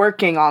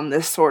working on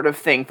this sort of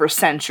thing for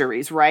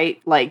centuries,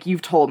 right?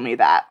 You've told me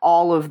that.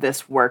 All of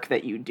this work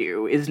that you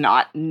do is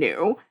not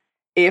new.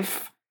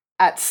 If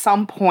at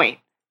some point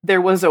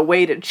there was a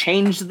way to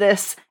change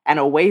this, and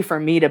a way for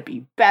me to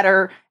be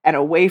better, and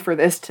a way for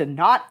this to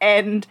not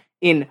end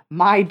in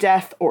my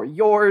death or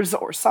yours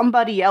or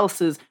somebody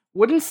else's,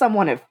 wouldn't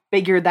someone have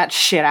figured that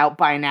shit out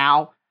by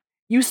now?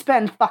 You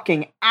spend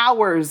fucking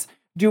hours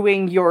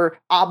doing your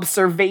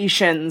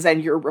observations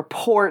and your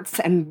reports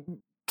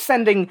and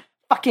sending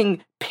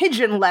fucking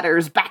pigeon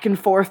letters back and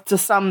forth to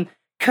some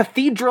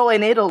cathedral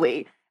in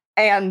Italy,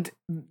 and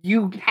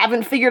you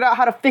haven't figured out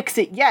how to fix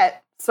it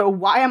yet. So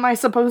why am I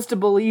supposed to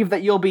believe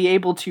that you'll be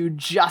able to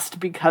just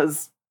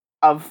because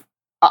of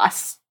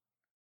us?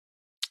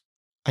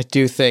 I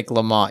do think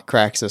Lamont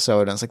cracks the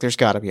soda and it's like, there's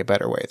got to be a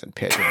better way than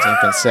pigeons.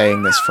 I've been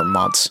saying this for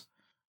months.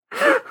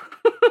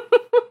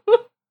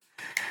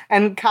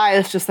 And Kai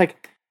is just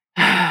like,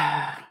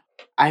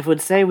 I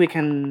would say we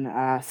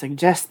can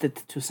suggest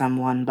it to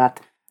someone, but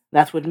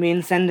that would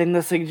mean sending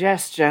the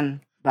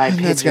suggestion by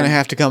pigeon. That's going to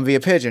have to come via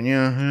pigeon,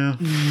 yeah.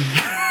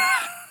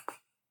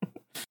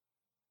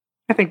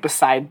 I think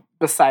beside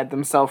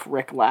themselves,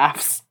 Rick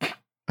laughs.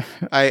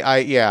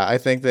 I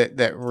think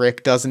that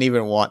Rick doesn't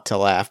even want to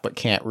laugh, but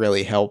can't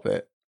really help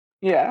it.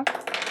 Yeah.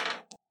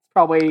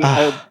 Probably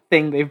a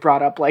thing they've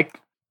brought up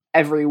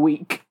every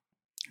week.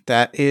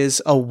 That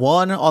is a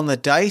 1 on the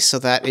dice, so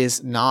that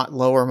is not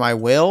lower my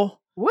will.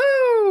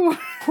 Woo!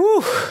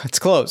 Whew, it's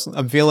close.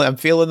 I'm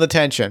feeling the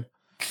tension.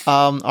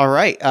 All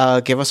right,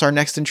 give us our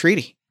next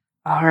entreaty.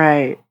 All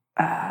right.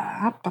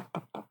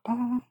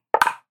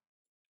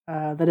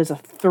 That is a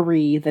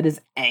 3. That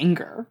is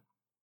anger.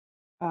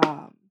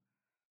 I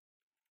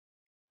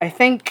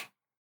think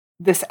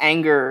this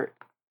anger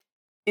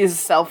is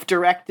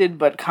self-directed,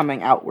 but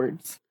coming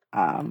outwards.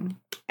 And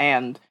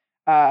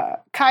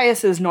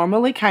Caius is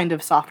normally kind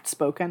of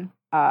soft-spoken,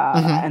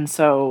 and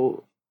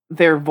so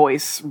their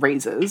voice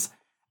raises.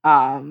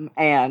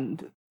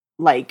 And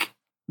like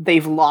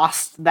they've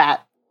lost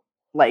that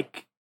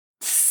like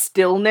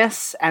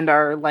stillness and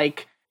are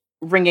like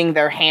wringing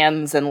their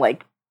hands and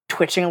like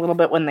twitching a little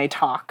bit when they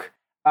talk.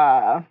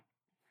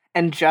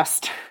 And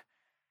just,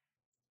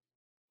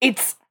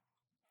 it's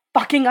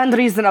fucking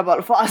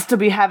unreasonable for us to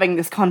be having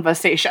this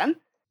conversation.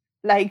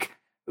 Like,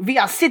 we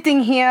are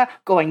sitting here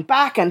going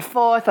back and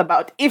forth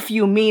about if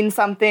you mean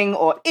something,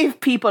 or if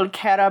people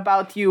care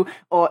about you,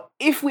 or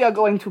if we are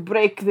going to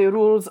break the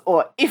rules,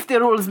 or if the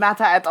rules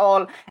matter at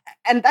all.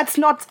 And that's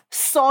not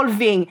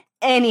solving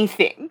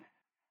anything.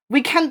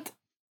 We can't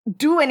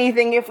do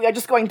anything if we are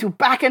just going to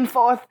back and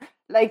forth.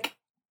 Like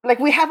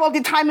we have all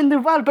the time in the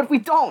world, but we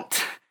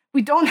don't.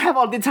 We don't have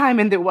all the time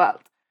in the world.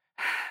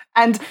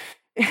 And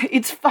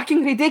it's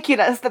fucking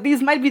ridiculous that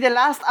these might be the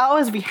last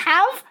hours we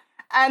have,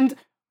 and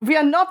we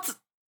are not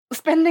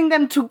spending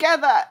them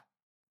together,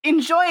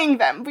 enjoying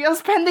them. We are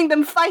spending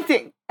them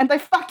fighting, and I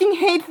fucking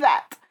hate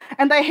that.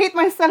 And I hate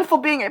myself for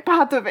being a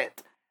part of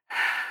it.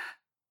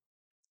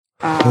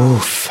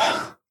 Oof.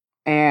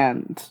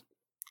 And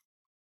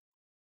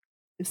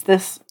is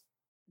this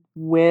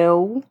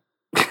Will?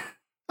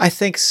 I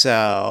think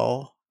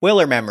so. Will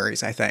or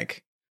memories, I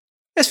think.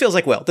 This feels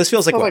like Will. This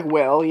feels like Will. Like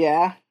Will,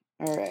 yeah.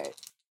 All right.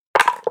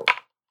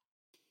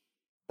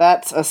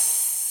 That's a...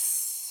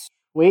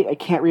 Wait, I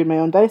can't read my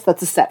own dice?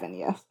 That's a 7,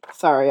 yes.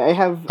 Sorry, I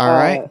have... All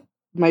right.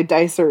 My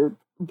dice are...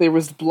 There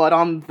was blood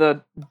on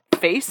the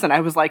face, and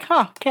I was like,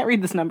 can't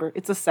read this number.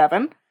 It's a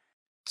 7.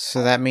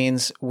 So that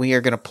means we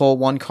are going to pull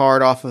one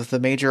card off of the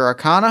Major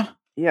Arcana.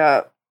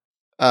 Yeah.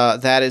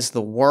 That is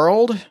the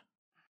World.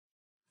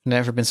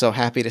 Never been so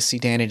happy to see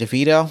Danny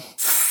DeVito.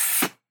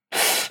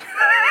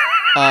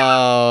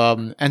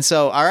 And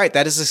so, all right,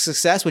 that is a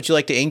success. Would you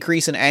like to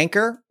increase an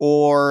anchor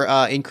or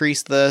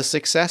increase the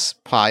success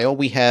pile?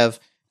 We have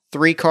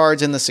 3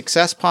 cards in the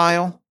success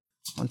pile.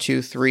 1,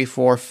 2, 3,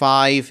 4,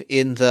 5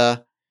 in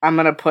the... I'm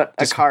going to put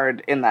a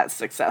card in that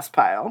success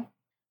pile.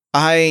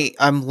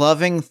 I'm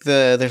loving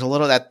there's a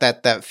little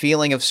that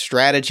feeling of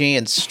strategy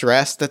and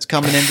stress that's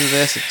coming into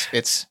this.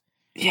 It's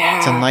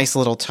a nice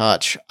little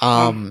touch.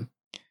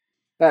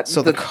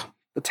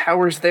 The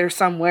tower's there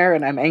somewhere,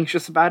 and I'm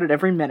anxious about it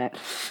every minute.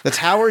 The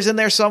tower's in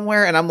there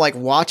somewhere, and I'm like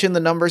watching the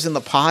numbers in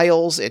the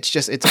piles.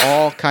 It's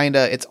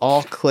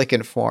all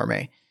clicking for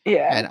me.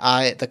 Yeah.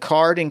 And the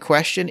card in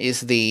question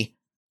is the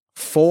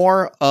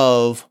 4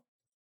 of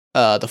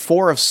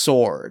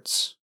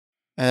Swords.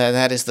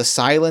 That is the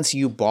Silence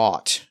You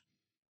Bought.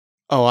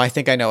 Oh, I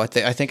think I know what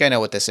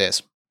this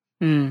is.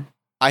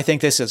 I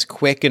think this is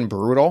quick and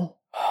brutal.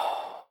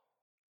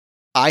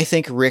 I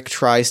think Rick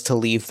tries to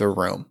leave the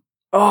room.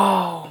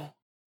 Oh.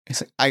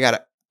 He's like, I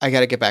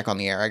gotta get back on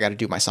the air. I gotta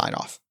do my sign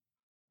off.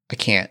 I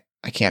can't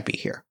be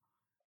here.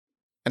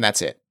 And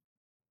that's it.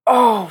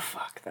 Oh,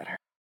 fuck, that hurt.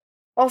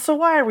 Also,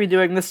 why are we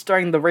doing this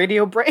during the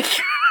radio break?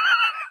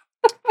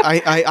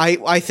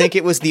 I think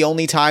it was the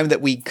only time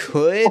that we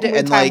could,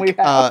 and like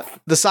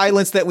the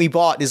silence that we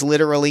bought is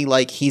literally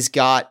like he's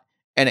got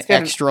an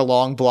extra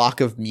long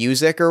block of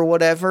music or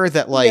whatever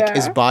that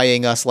is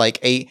buying us like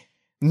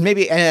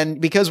maybe,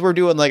 and because we're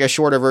doing like a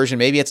shorter version,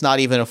 maybe it's not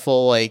even a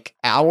full like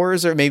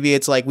hours, or maybe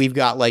it's like we've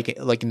got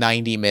like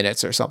 90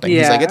 minutes or something.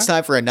 He's like, it's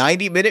time for a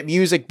 90-minute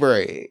music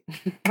break.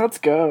 Let's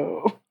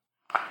go.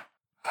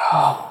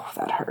 Oh,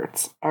 that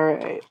hurts. All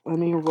right, let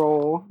me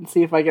roll and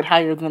see if I get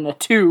higher than a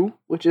 2,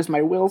 which is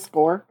my will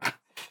score.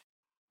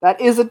 That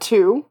is a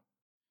 2.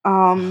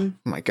 Oh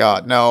my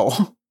God,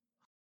 no.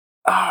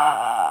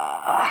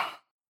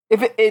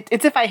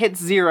 It's if I hit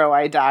 0,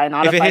 I die.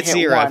 Not if I hit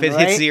 0. 1, if it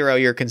hits 0,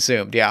 you're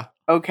consumed. Yeah.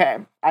 Okay,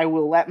 I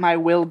will let my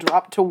will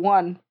drop to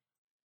 1.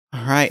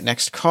 All right,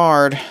 next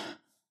card.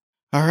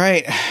 All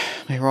right,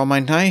 let me roll my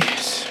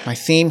dice. My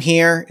theme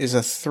here is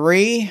a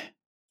 3,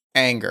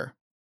 anger.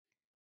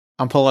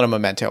 I'm pulling a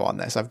memento on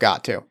this. I've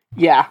got to.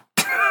 Yeah.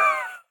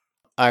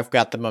 I've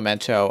got the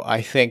memento.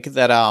 I think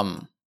that I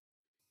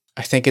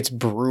think it's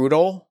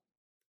brutal,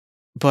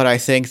 but I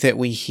think that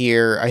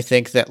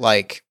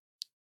like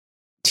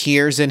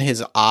tears in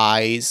his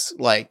eyes,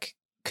 like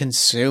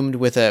consumed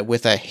with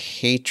a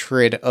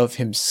hatred of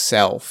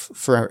himself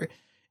for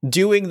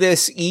doing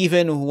this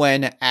even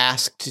when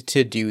asked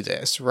to do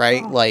this,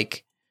 right?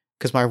 Like,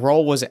 because my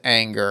role was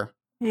anger.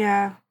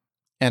 Yeah.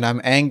 And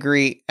I'm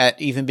angry at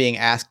even being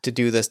asked to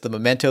do this. The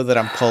memento that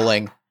I'm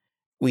pulling,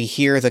 we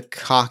hear the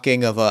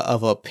cocking of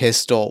a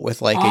pistol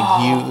with like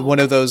one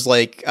of those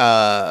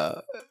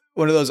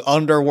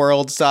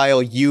underworld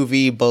style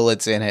UV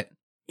bullets in it.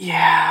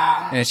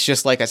 Yeah. And it's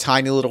just like a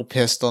tiny little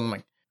pistol. And I'm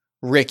like,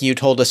 Rick, you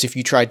told us if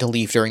you tried to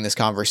leave during this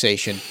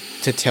conversation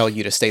to tell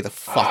you to stay the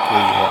fuck where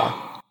you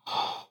are.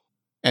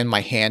 And my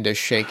hand is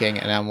shaking,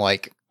 and I'm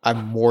like,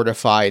 I'm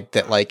mortified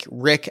that like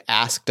Rick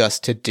asked us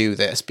to do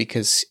this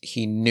because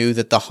he knew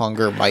that the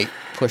hunger might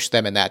push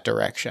them in that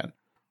direction.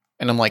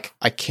 And I'm like,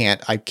 I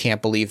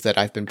can't believe that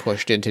I've been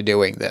pushed into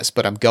doing this,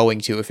 but I'm going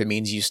to if it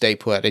means you stay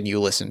put and you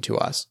listen to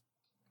us.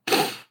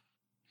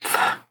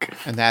 Fuck.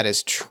 And that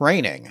is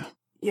training.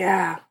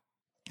 Yeah.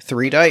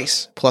 3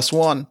 dice plus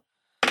 1.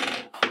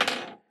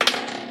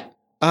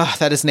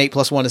 That is an 8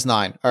 plus 1 is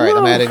 9. All right, Woo!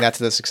 I'm adding that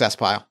to the success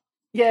pile.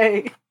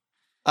 Yay.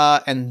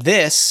 And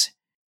this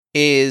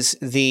is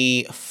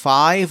the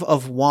 5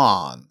 of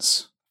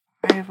Wands.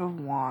 5 of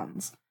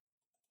Wands.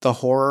 The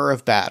horror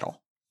of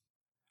battle.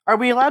 Are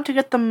we allowed to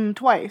get them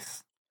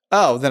twice?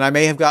 Oh, then I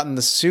may have gotten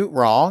the suit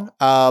wrong.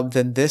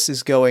 Then this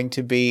is going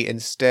to be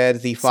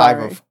instead the 5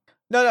 of...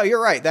 No,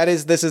 you're right.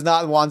 This is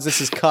not Wands,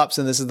 this is Cups,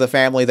 and this is the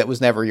family that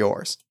was never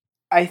yours.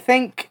 I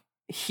think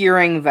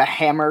hearing the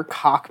hammer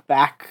cock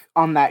back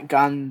on that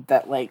gun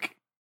that, like,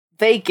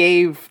 they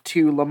gave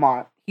to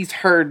Lamont. He's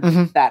heard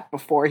that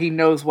before. He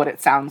knows what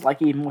it sounds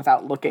like even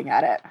without looking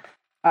at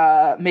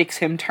it. Makes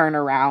him turn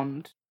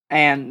around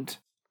and,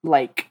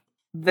 like,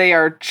 they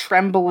are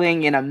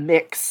trembling in a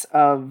mix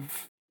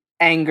of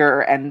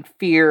anger and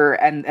fear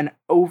and an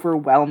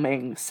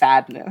overwhelming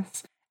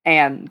sadness.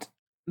 And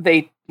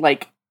they,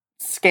 like,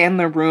 scan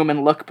the room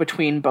and look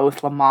between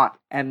both Lamont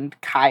and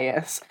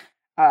Caius,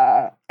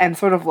 and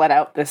sort of let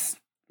out this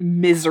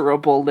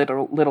miserable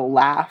little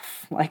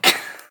laugh. Like,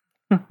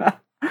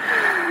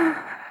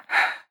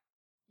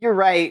 you're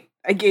right.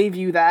 I gave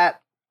you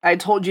that. I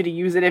told you to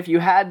use it if you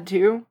had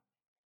to.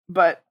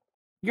 But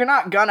you're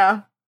not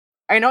gonna.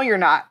 I know you're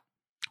not.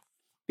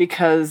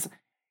 Because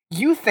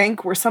you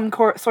think we're some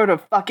sort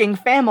of fucking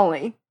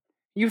family.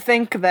 You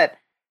think that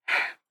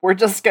we're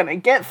just gonna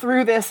get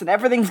through this and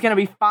everything's gonna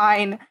be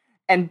fine.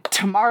 And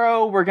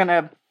tomorrow we're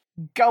gonna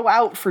go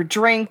out for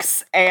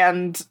drinks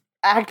and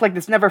act like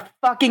this never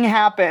fucking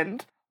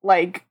happened.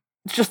 Like,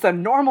 it's just a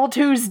normal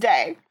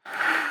Tuesday.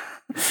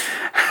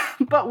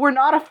 But we're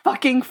not a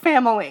fucking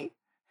family.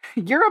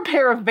 You're a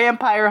pair of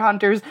vampire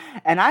hunters,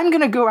 and I'm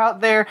gonna go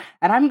out there,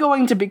 and I'm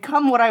going to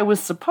become what I was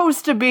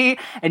supposed to be,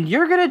 and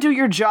you're gonna do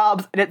your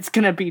jobs, and it's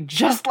gonna be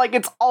just like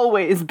it's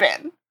always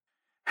been.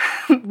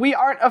 We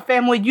aren't a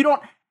family. You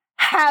don't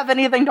have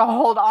anything to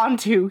hold on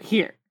to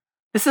here.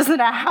 This isn't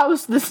a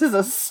house, this is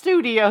a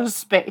studio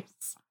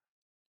space.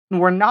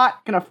 And we're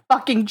not gonna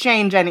fucking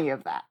change any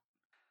of that.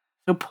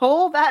 So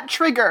pull that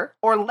trigger,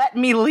 or let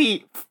me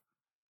leave.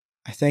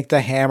 I think the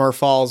hammer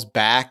falls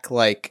back,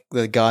 like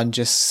the gun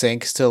just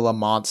sinks to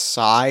Lamont's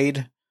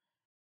side.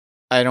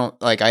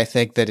 I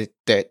think that it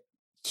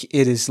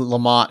is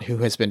Lamont who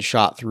has been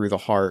shot through the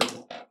heart.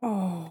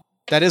 Oh.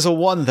 That is a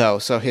 1 though,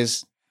 so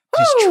his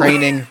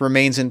training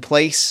remains in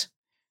place.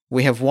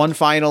 We have 1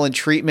 final in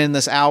treatment in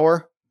this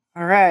hour.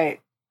 All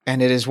right.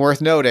 And it is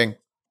worth noting,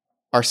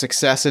 our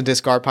success and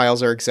discard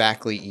piles are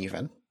exactly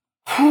even.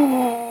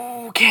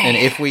 Okay. And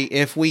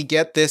if we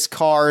get this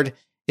card,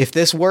 if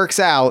this works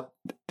out,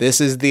 this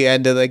is the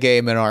end of the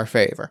game in our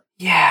favor.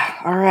 Yeah,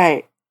 all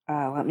right.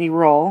 Let me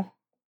roll.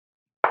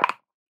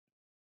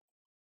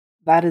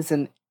 That is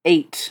an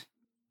 8.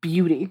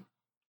 Beauty.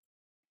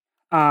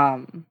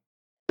 I'm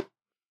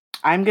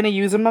going to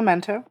use a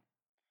memento.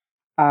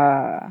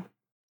 I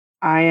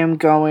am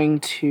going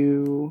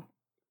to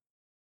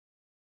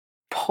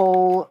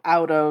pull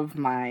out of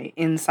my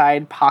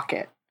inside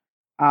pocket,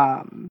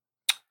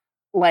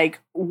 like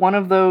one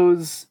of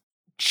those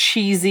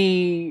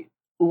cheesy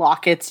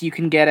lockets you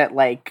can get at,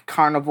 like,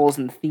 carnivals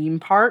and theme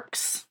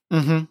parks.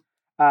 Mm-hmm.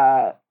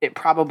 It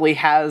probably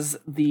has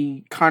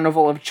the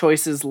Carnival of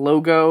Choices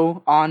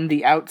logo on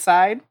the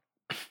outside.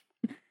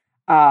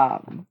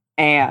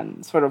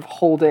 And sort of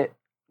hold it,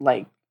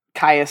 like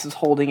Caius is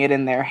holding it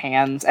in their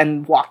hands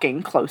and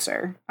walking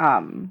closer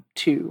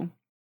to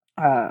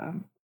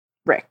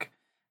Rick.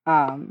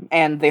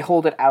 And they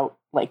hold it out,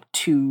 like,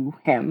 to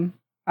him.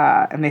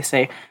 And they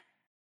say,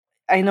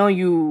 I know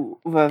you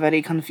were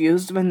very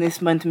confused when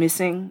this went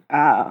missing.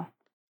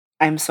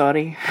 I'm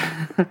sorry.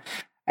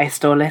 I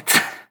stole it.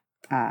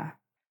 I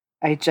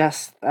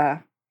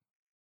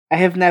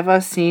have never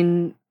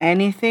seen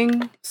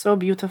anything so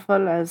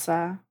beautiful as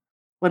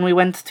when we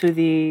went to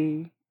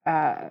the,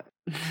 I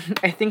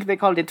think they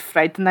called it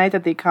Fright Night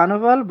at the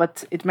carnival,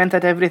 but it meant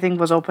that everything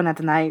was open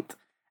at night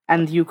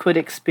and you could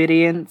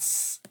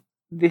experience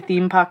the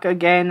theme park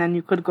again and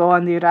you could go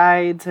on the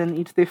rides and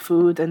eat the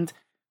food and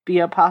be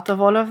a part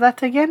of all of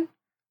that again.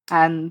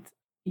 And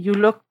you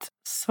looked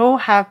so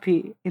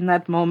happy in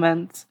that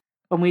moment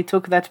when we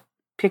took that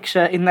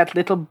picture in that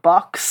little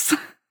box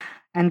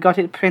and got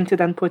it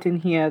printed and put in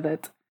here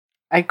that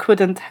I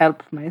couldn't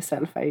help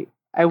myself.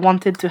 I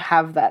wanted to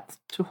have that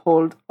to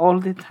hold all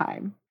the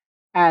time.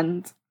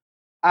 And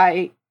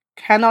I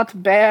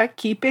cannot bear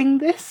keeping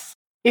this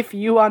if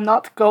you are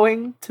not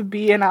going to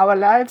be in our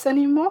lives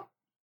anymore.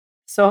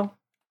 So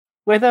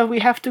whether we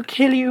have to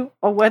kill you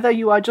or whether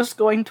you are just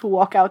going to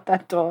walk out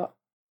that door,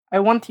 I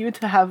want you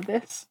to have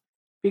this,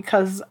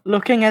 because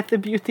looking at the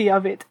beauty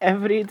of it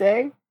every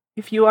day,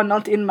 if you are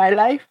not in my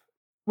life,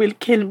 will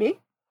kill me.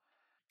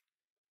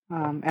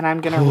 And I'm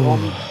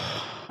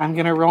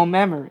gonna roll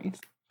memories.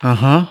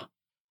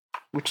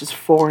 Which is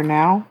 4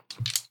 now.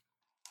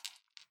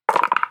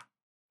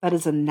 That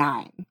is a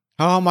 9.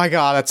 Oh my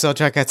god, that's so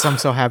check. I'm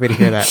so happy to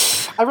hear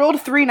that. I rolled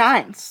 3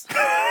 9s.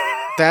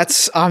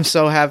 I'm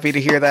so happy to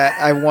hear that.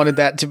 I wanted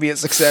that to be a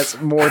success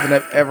more than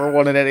I've ever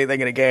wanted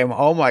anything in a game.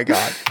 Oh my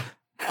god.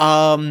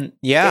 Yeah.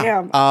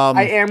 Damn,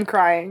 I am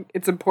crying.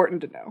 It's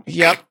important to know.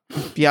 Yep.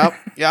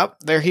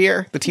 They're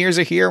here. The tears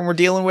are here and we're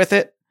dealing with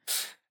it.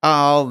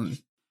 I'm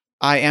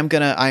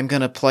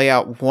gonna play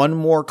out one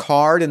more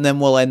card and then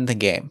we'll end the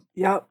game.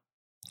 Yep.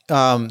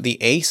 The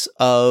Ace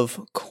of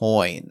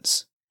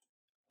Coins.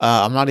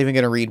 I'm not even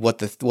gonna read what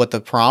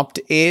the prompt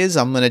is.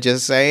 I'm gonna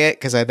just say it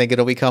because I think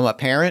it'll become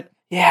apparent.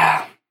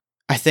 Yeah.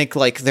 I think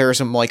like there's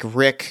some like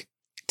Rick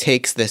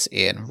takes this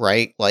in,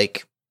 right?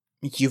 Like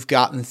you've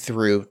gotten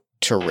through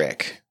to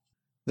Rick.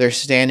 They're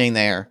standing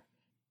there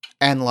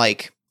and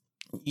like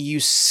you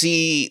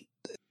see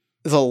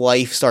the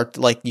life start,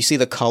 like you see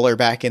the color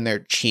back in their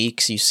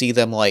cheeks. You see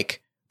them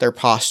like their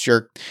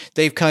posture.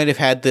 They've kind of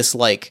had this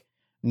like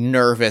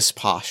nervous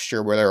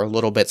posture where they're a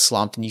little bit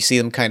slumped, and you see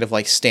them kind of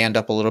like stand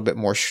up a little bit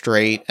more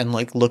straight and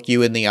like look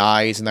you in the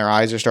eyes, and their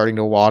eyes are starting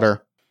to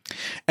water.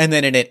 And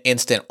then in an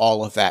instant,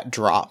 all of that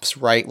drops,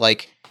 right?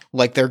 Like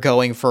they're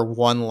going for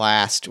one,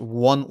 like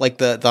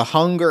the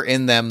hunger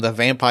in them, the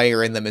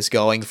vampire in them is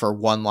going for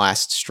one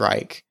last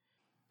strike.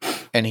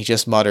 And he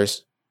just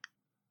mutters,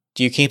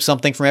 "Do you keep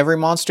something from every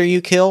monster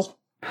you kill?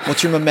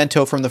 What's your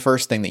memento from the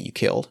first thing that you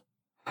killed?"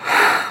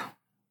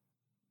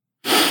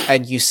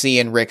 And you see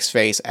in Rick's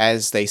face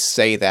as they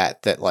say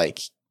that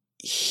like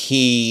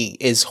he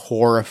is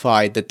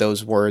horrified that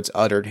those words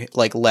uttered,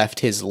 like left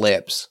his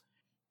lips,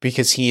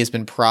 because he has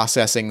been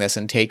processing this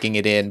and taking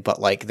it in,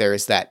 but like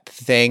there's that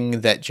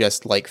thing that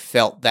just like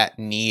felt that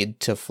need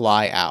to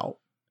fly out.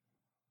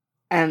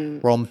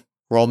 And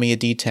roll me a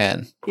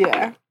D10.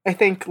 Yeah, I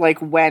think like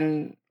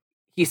when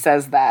he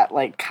says that,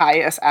 like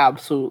Caius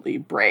absolutely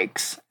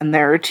breaks, and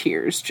there are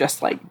tears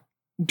just like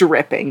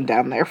dripping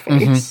down their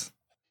face.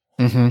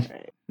 Mm-hmm. All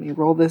right, let me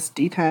roll this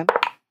D10.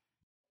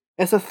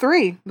 It's a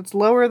 3. It's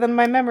lower than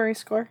my memory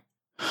score.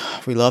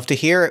 We love to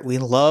hear it. We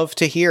love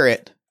to hear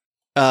it.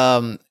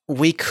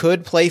 We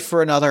could play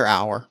for another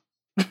hour.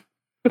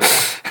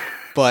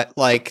 But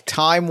like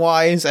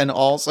time-wise and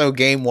also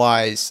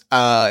game-wise,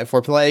 if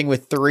we're playing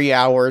with 3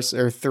 hours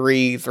or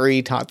three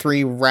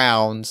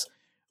rounds,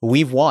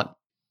 we've won.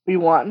 We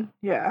won,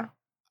 yeah.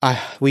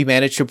 We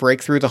managed to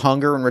break through the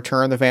hunger and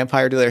return the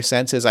vampire to their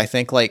senses. I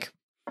think like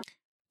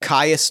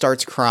Caius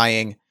starts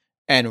crying,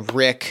 and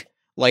Rick,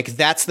 like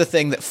that's the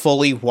thing that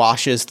fully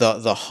washes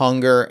the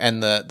hunger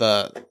and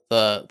the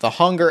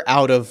hunger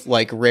out of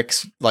like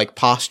Rick's like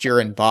posture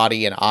and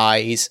body and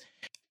eyes,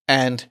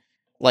 and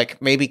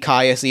like maybe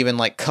Caius even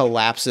like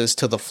collapses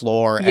to the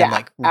floor, Yeah, and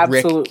like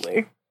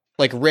absolutely.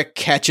 Rick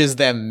catches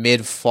them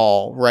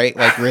mid-fall, right?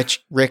 Like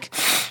Rick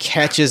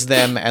catches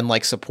them and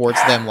like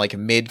supports them like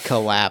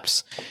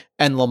mid-collapse,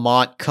 and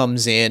Lamont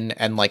comes in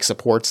and like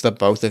supports the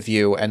both of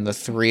you, and the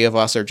three of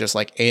us are just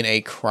like in a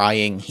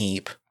crying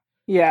heap.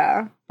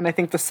 Yeah, and I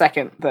think the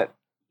second that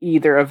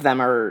either of them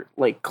are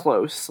like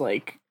close,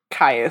 like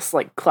Caius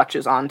like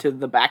clutches onto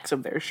the backs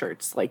of their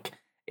shirts like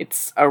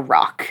it's a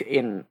rock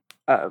in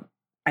a,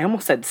 I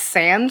almost said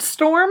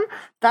sandstorm.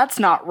 That's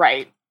not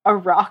right. A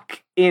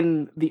rock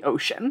in the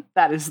ocean.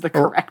 That is the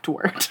correct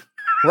word.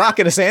 Rock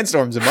in a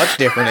sandstorm is a much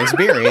different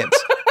experience.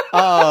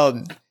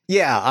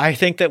 Yeah, I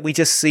think that we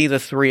just see the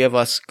three of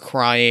us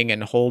crying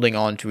and holding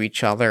on to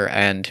each other,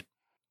 and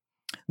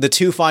the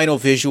two final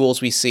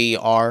visuals we see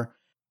are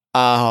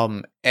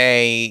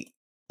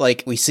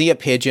we see a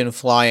pigeon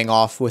flying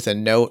off with a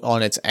note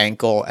on its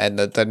ankle, and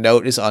the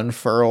note is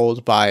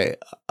unfurled by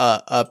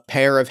a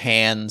pair of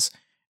hands,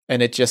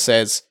 and it just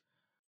says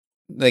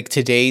like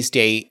today's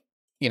date,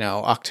 you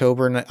know,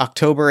 October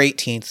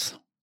 18th,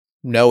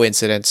 no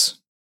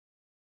incidents,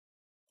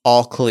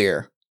 all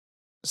clear,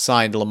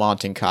 signed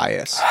Lamont and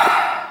Caius.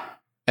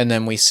 And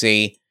then we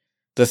see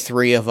the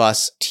three of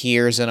us,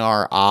 tears in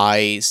our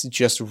eyes,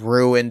 just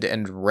ruined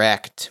and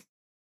wrecked,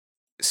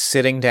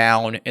 sitting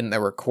down in the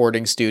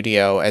recording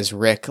studio as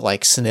Rick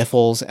like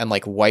sniffles and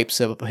like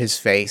wipes up his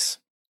face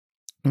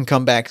and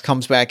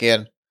comes back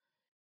in.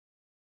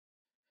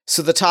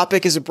 So the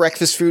topic is a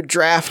breakfast food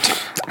draft.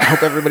 I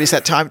hope everybody's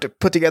had time to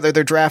put together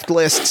their draft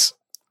lists.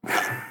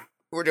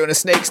 We're doing a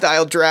snake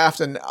style draft,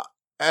 and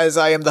as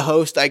I am the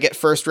host, I get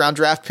first round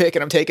draft pick,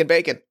 and I'm taking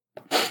bacon.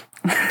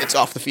 It's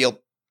off the field.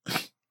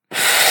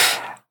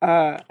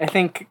 I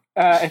think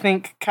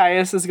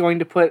Caius is going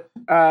to put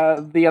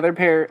the other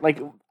pair, like,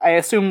 I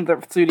assume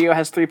the studio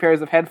has 3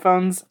 pairs of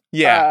headphones.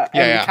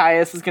 And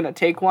Caius is going to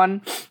take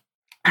one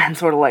and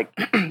sort of like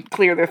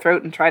clear their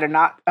throat and try to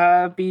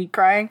not be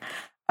crying,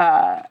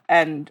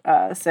 and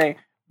say,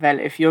 "Well,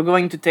 if you're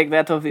going to take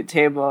that off the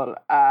table,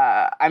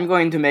 I'm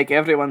going to make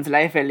everyone's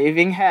life a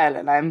living hell,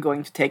 and I'm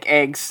going to take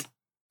eggs."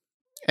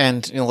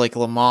 And, you know, like,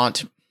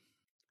 Lamont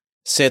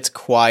sits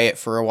quiet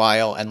for a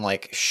while and,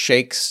 like,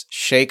 shakes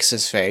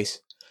his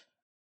face.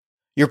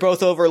 You're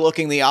both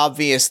overlooking the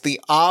obvious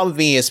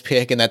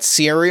pick, and that's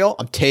cereal.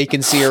 I'm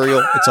taking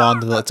cereal. It's on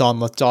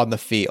the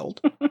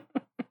field.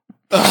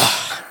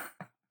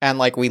 And,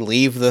 like, we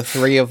leave the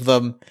three of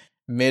them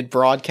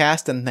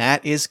mid-broadcast, and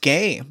that is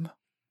game.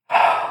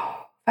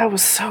 That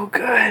was so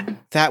good.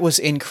 That was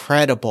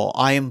incredible.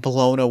 I am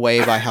blown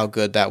away by how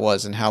good that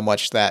was and how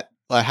much that,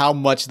 how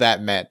much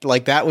that meant.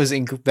 Like that was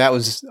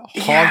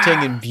haunting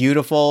and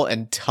beautiful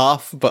and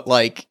tough, but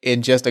like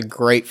in just a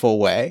grateful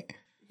way.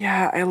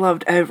 Yeah, I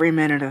loved every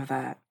minute of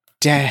that.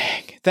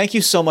 Dang. Thank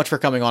you so much for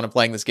coming on and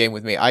playing this game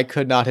with me. I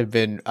could not be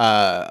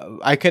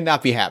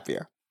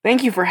happier.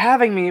 Thank you for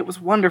having me. It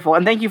was wonderful.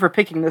 And thank you for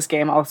picking this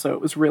game also.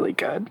 It was really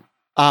good.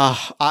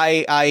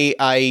 I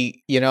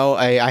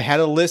had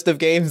a list of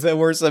games that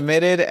were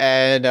submitted,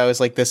 and I was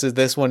like,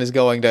 this one is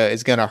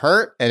gonna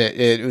hurt, and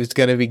it was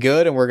gonna be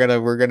good, and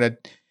we're gonna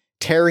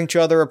tear each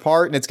other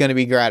apart, and it's gonna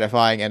be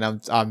gratifying,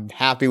 and I'm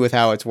happy with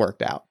how it's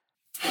worked out.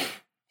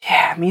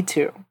 Yeah, me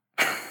too.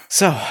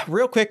 So,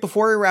 real quick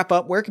before we wrap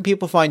up, where can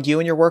people find you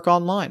and your work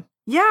online?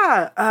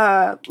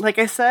 Yeah, like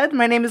I said,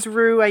 my name is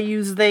Rue. I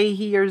use they,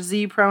 he, or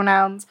Z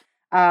pronouns.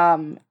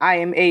 I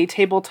am a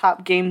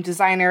tabletop game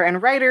designer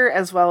and writer,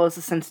 as well as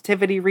a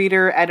sensitivity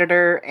reader,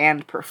 editor,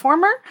 and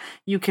performer.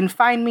 You can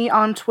find me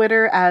on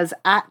Twitter as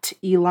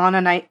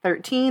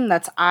 @IlanaKnight13.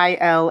 That's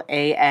ILANANIGHT,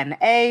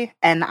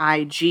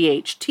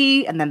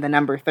 and then the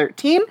number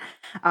 13.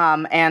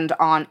 And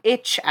on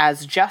itch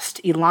as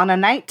just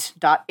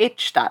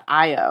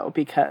ilanaknight.itch.io,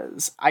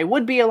 because I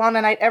would be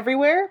Ilana Knight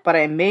everywhere, but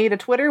I made a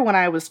Twitter when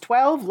I was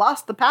 12,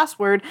 lost the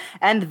password,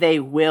 and they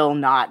will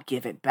not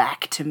give it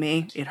back to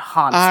me. It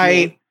haunts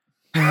me.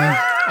 I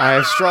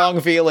have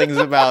strong feelings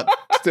about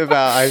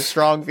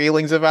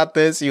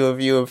this.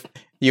 You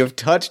have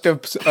touched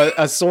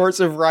a source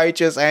of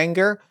righteous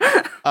anger.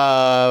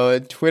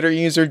 Twitter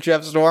user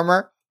Jeff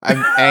Stormer,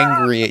 I'm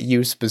angry at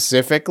you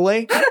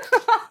specifically.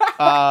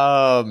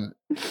 Thank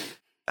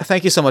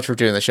you so much for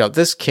doing the show.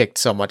 This kicked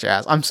so much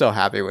ass. I'm so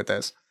happy with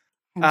this.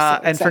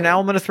 And for now,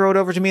 I'm going to throw it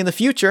over to me in the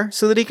future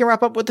so that he can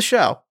wrap up with the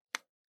show.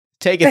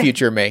 Take it,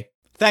 future me.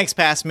 Thanks,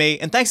 past me.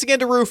 And thanks again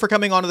to Rue for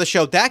coming onto the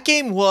show. That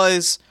game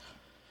was...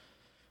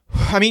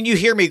 I mean, you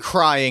hear me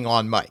crying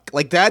on mic.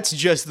 Like, that's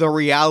just the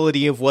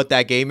reality of what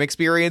that game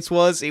experience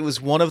was. It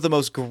was one of the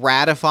most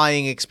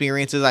gratifying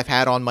experiences I've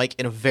had on mic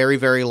in a very,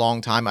 very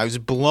long time. I was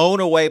blown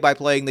away by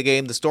playing the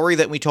game. The story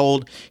that we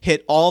told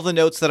hit all the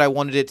notes that I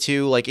wanted it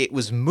to. Like, it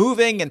was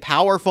moving and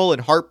powerful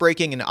and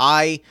heartbreaking, and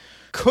I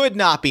could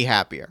not be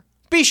happier.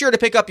 Be sure to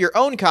pick up your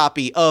own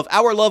copy of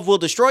Our Love Will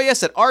Destroy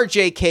Us at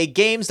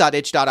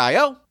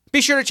rjkgames.itch.io. Be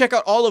sure to check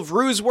out all of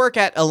Rue's work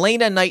at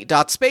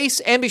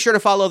elenaknight.space, and be sure to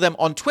follow them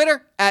on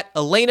Twitter at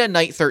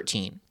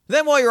elenaknight13.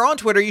 Then while you're on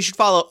Twitter, you should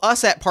follow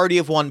us at Party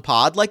of One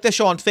Pod, like the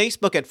show on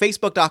Facebook at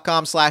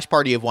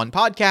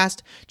facebook.com/partyofonepodcast.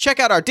 Check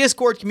out our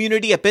Discord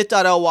community at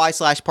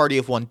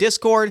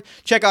bit.ly/partyofonediscord.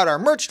 Check out our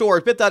merch store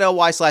at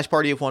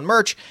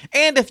bit.ly/partyofonemerch.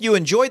 And if you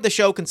enjoyed the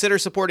show, consider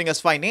supporting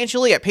us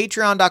financially at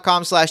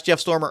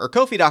patreon.com/JeffStormer or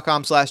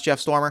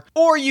ko-fi.com/JeffStormer.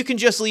 Or you can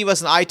just leave us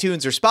an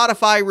iTunes or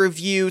Spotify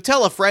review,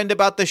 tell a friend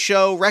about the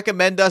show,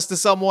 recommend us to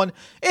someone.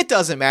 It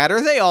doesn't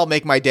matter. They all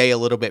make my day a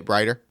little bit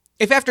brighter.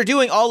 If after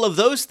doing all of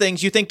those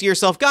things, you think to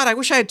yourself, God, I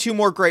wish I had 2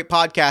 more great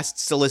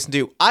podcasts to listen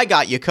to, I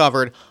got you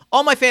covered.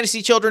 All My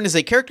Fantasy Children is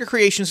a character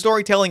creation,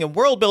 storytelling, and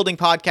world-building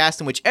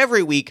podcast in which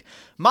every week,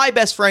 my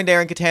best friend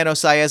Aaron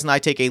Catano-Saez and I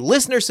take a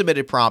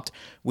listener-submitted prompt,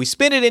 we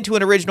spin it into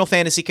an original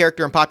fantasy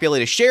character and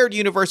populate a shared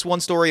universe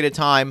one story at a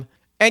time.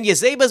 And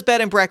Yazeba's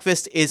Bed and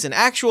Breakfast is an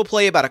actual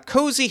play about a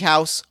cozy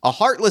house, a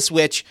heartless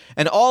witch,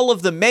 and all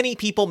of the many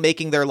people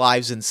making their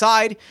lives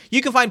inside.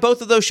 You can find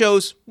both of those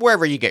shows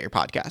wherever you get your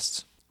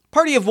podcasts.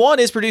 Party of One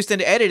is produced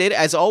and edited,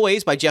 as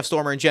always, by Jeff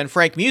Stormer and Jen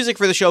Frank. Music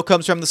for the show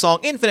comes from the song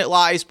Infinite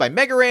Lives by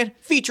Megaran,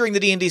 featuring the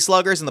D&D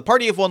Sluggers, and the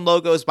Party of One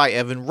logos by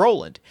Evan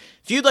Rowland.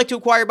 If you'd like to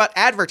inquire about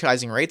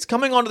advertising rates,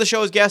 coming onto the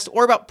show as guest,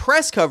 or about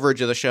press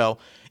coverage of the show,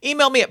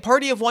 email me at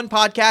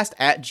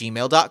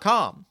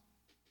partyofonepodcast@gmail.com.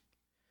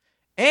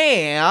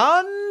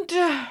 And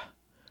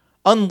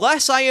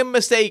unless I am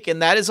mistaken,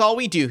 that is all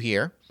we do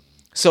here.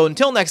 So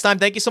until next time,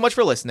 thank you so much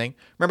for listening.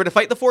 Remember to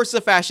fight the forces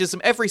of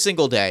fascism every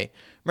single day.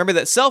 Remember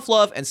that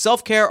self-love and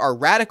self-care are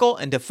radical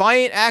and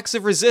defiant acts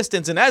of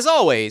resistance. And as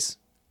always,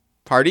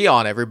 party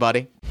on,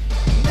 everybody.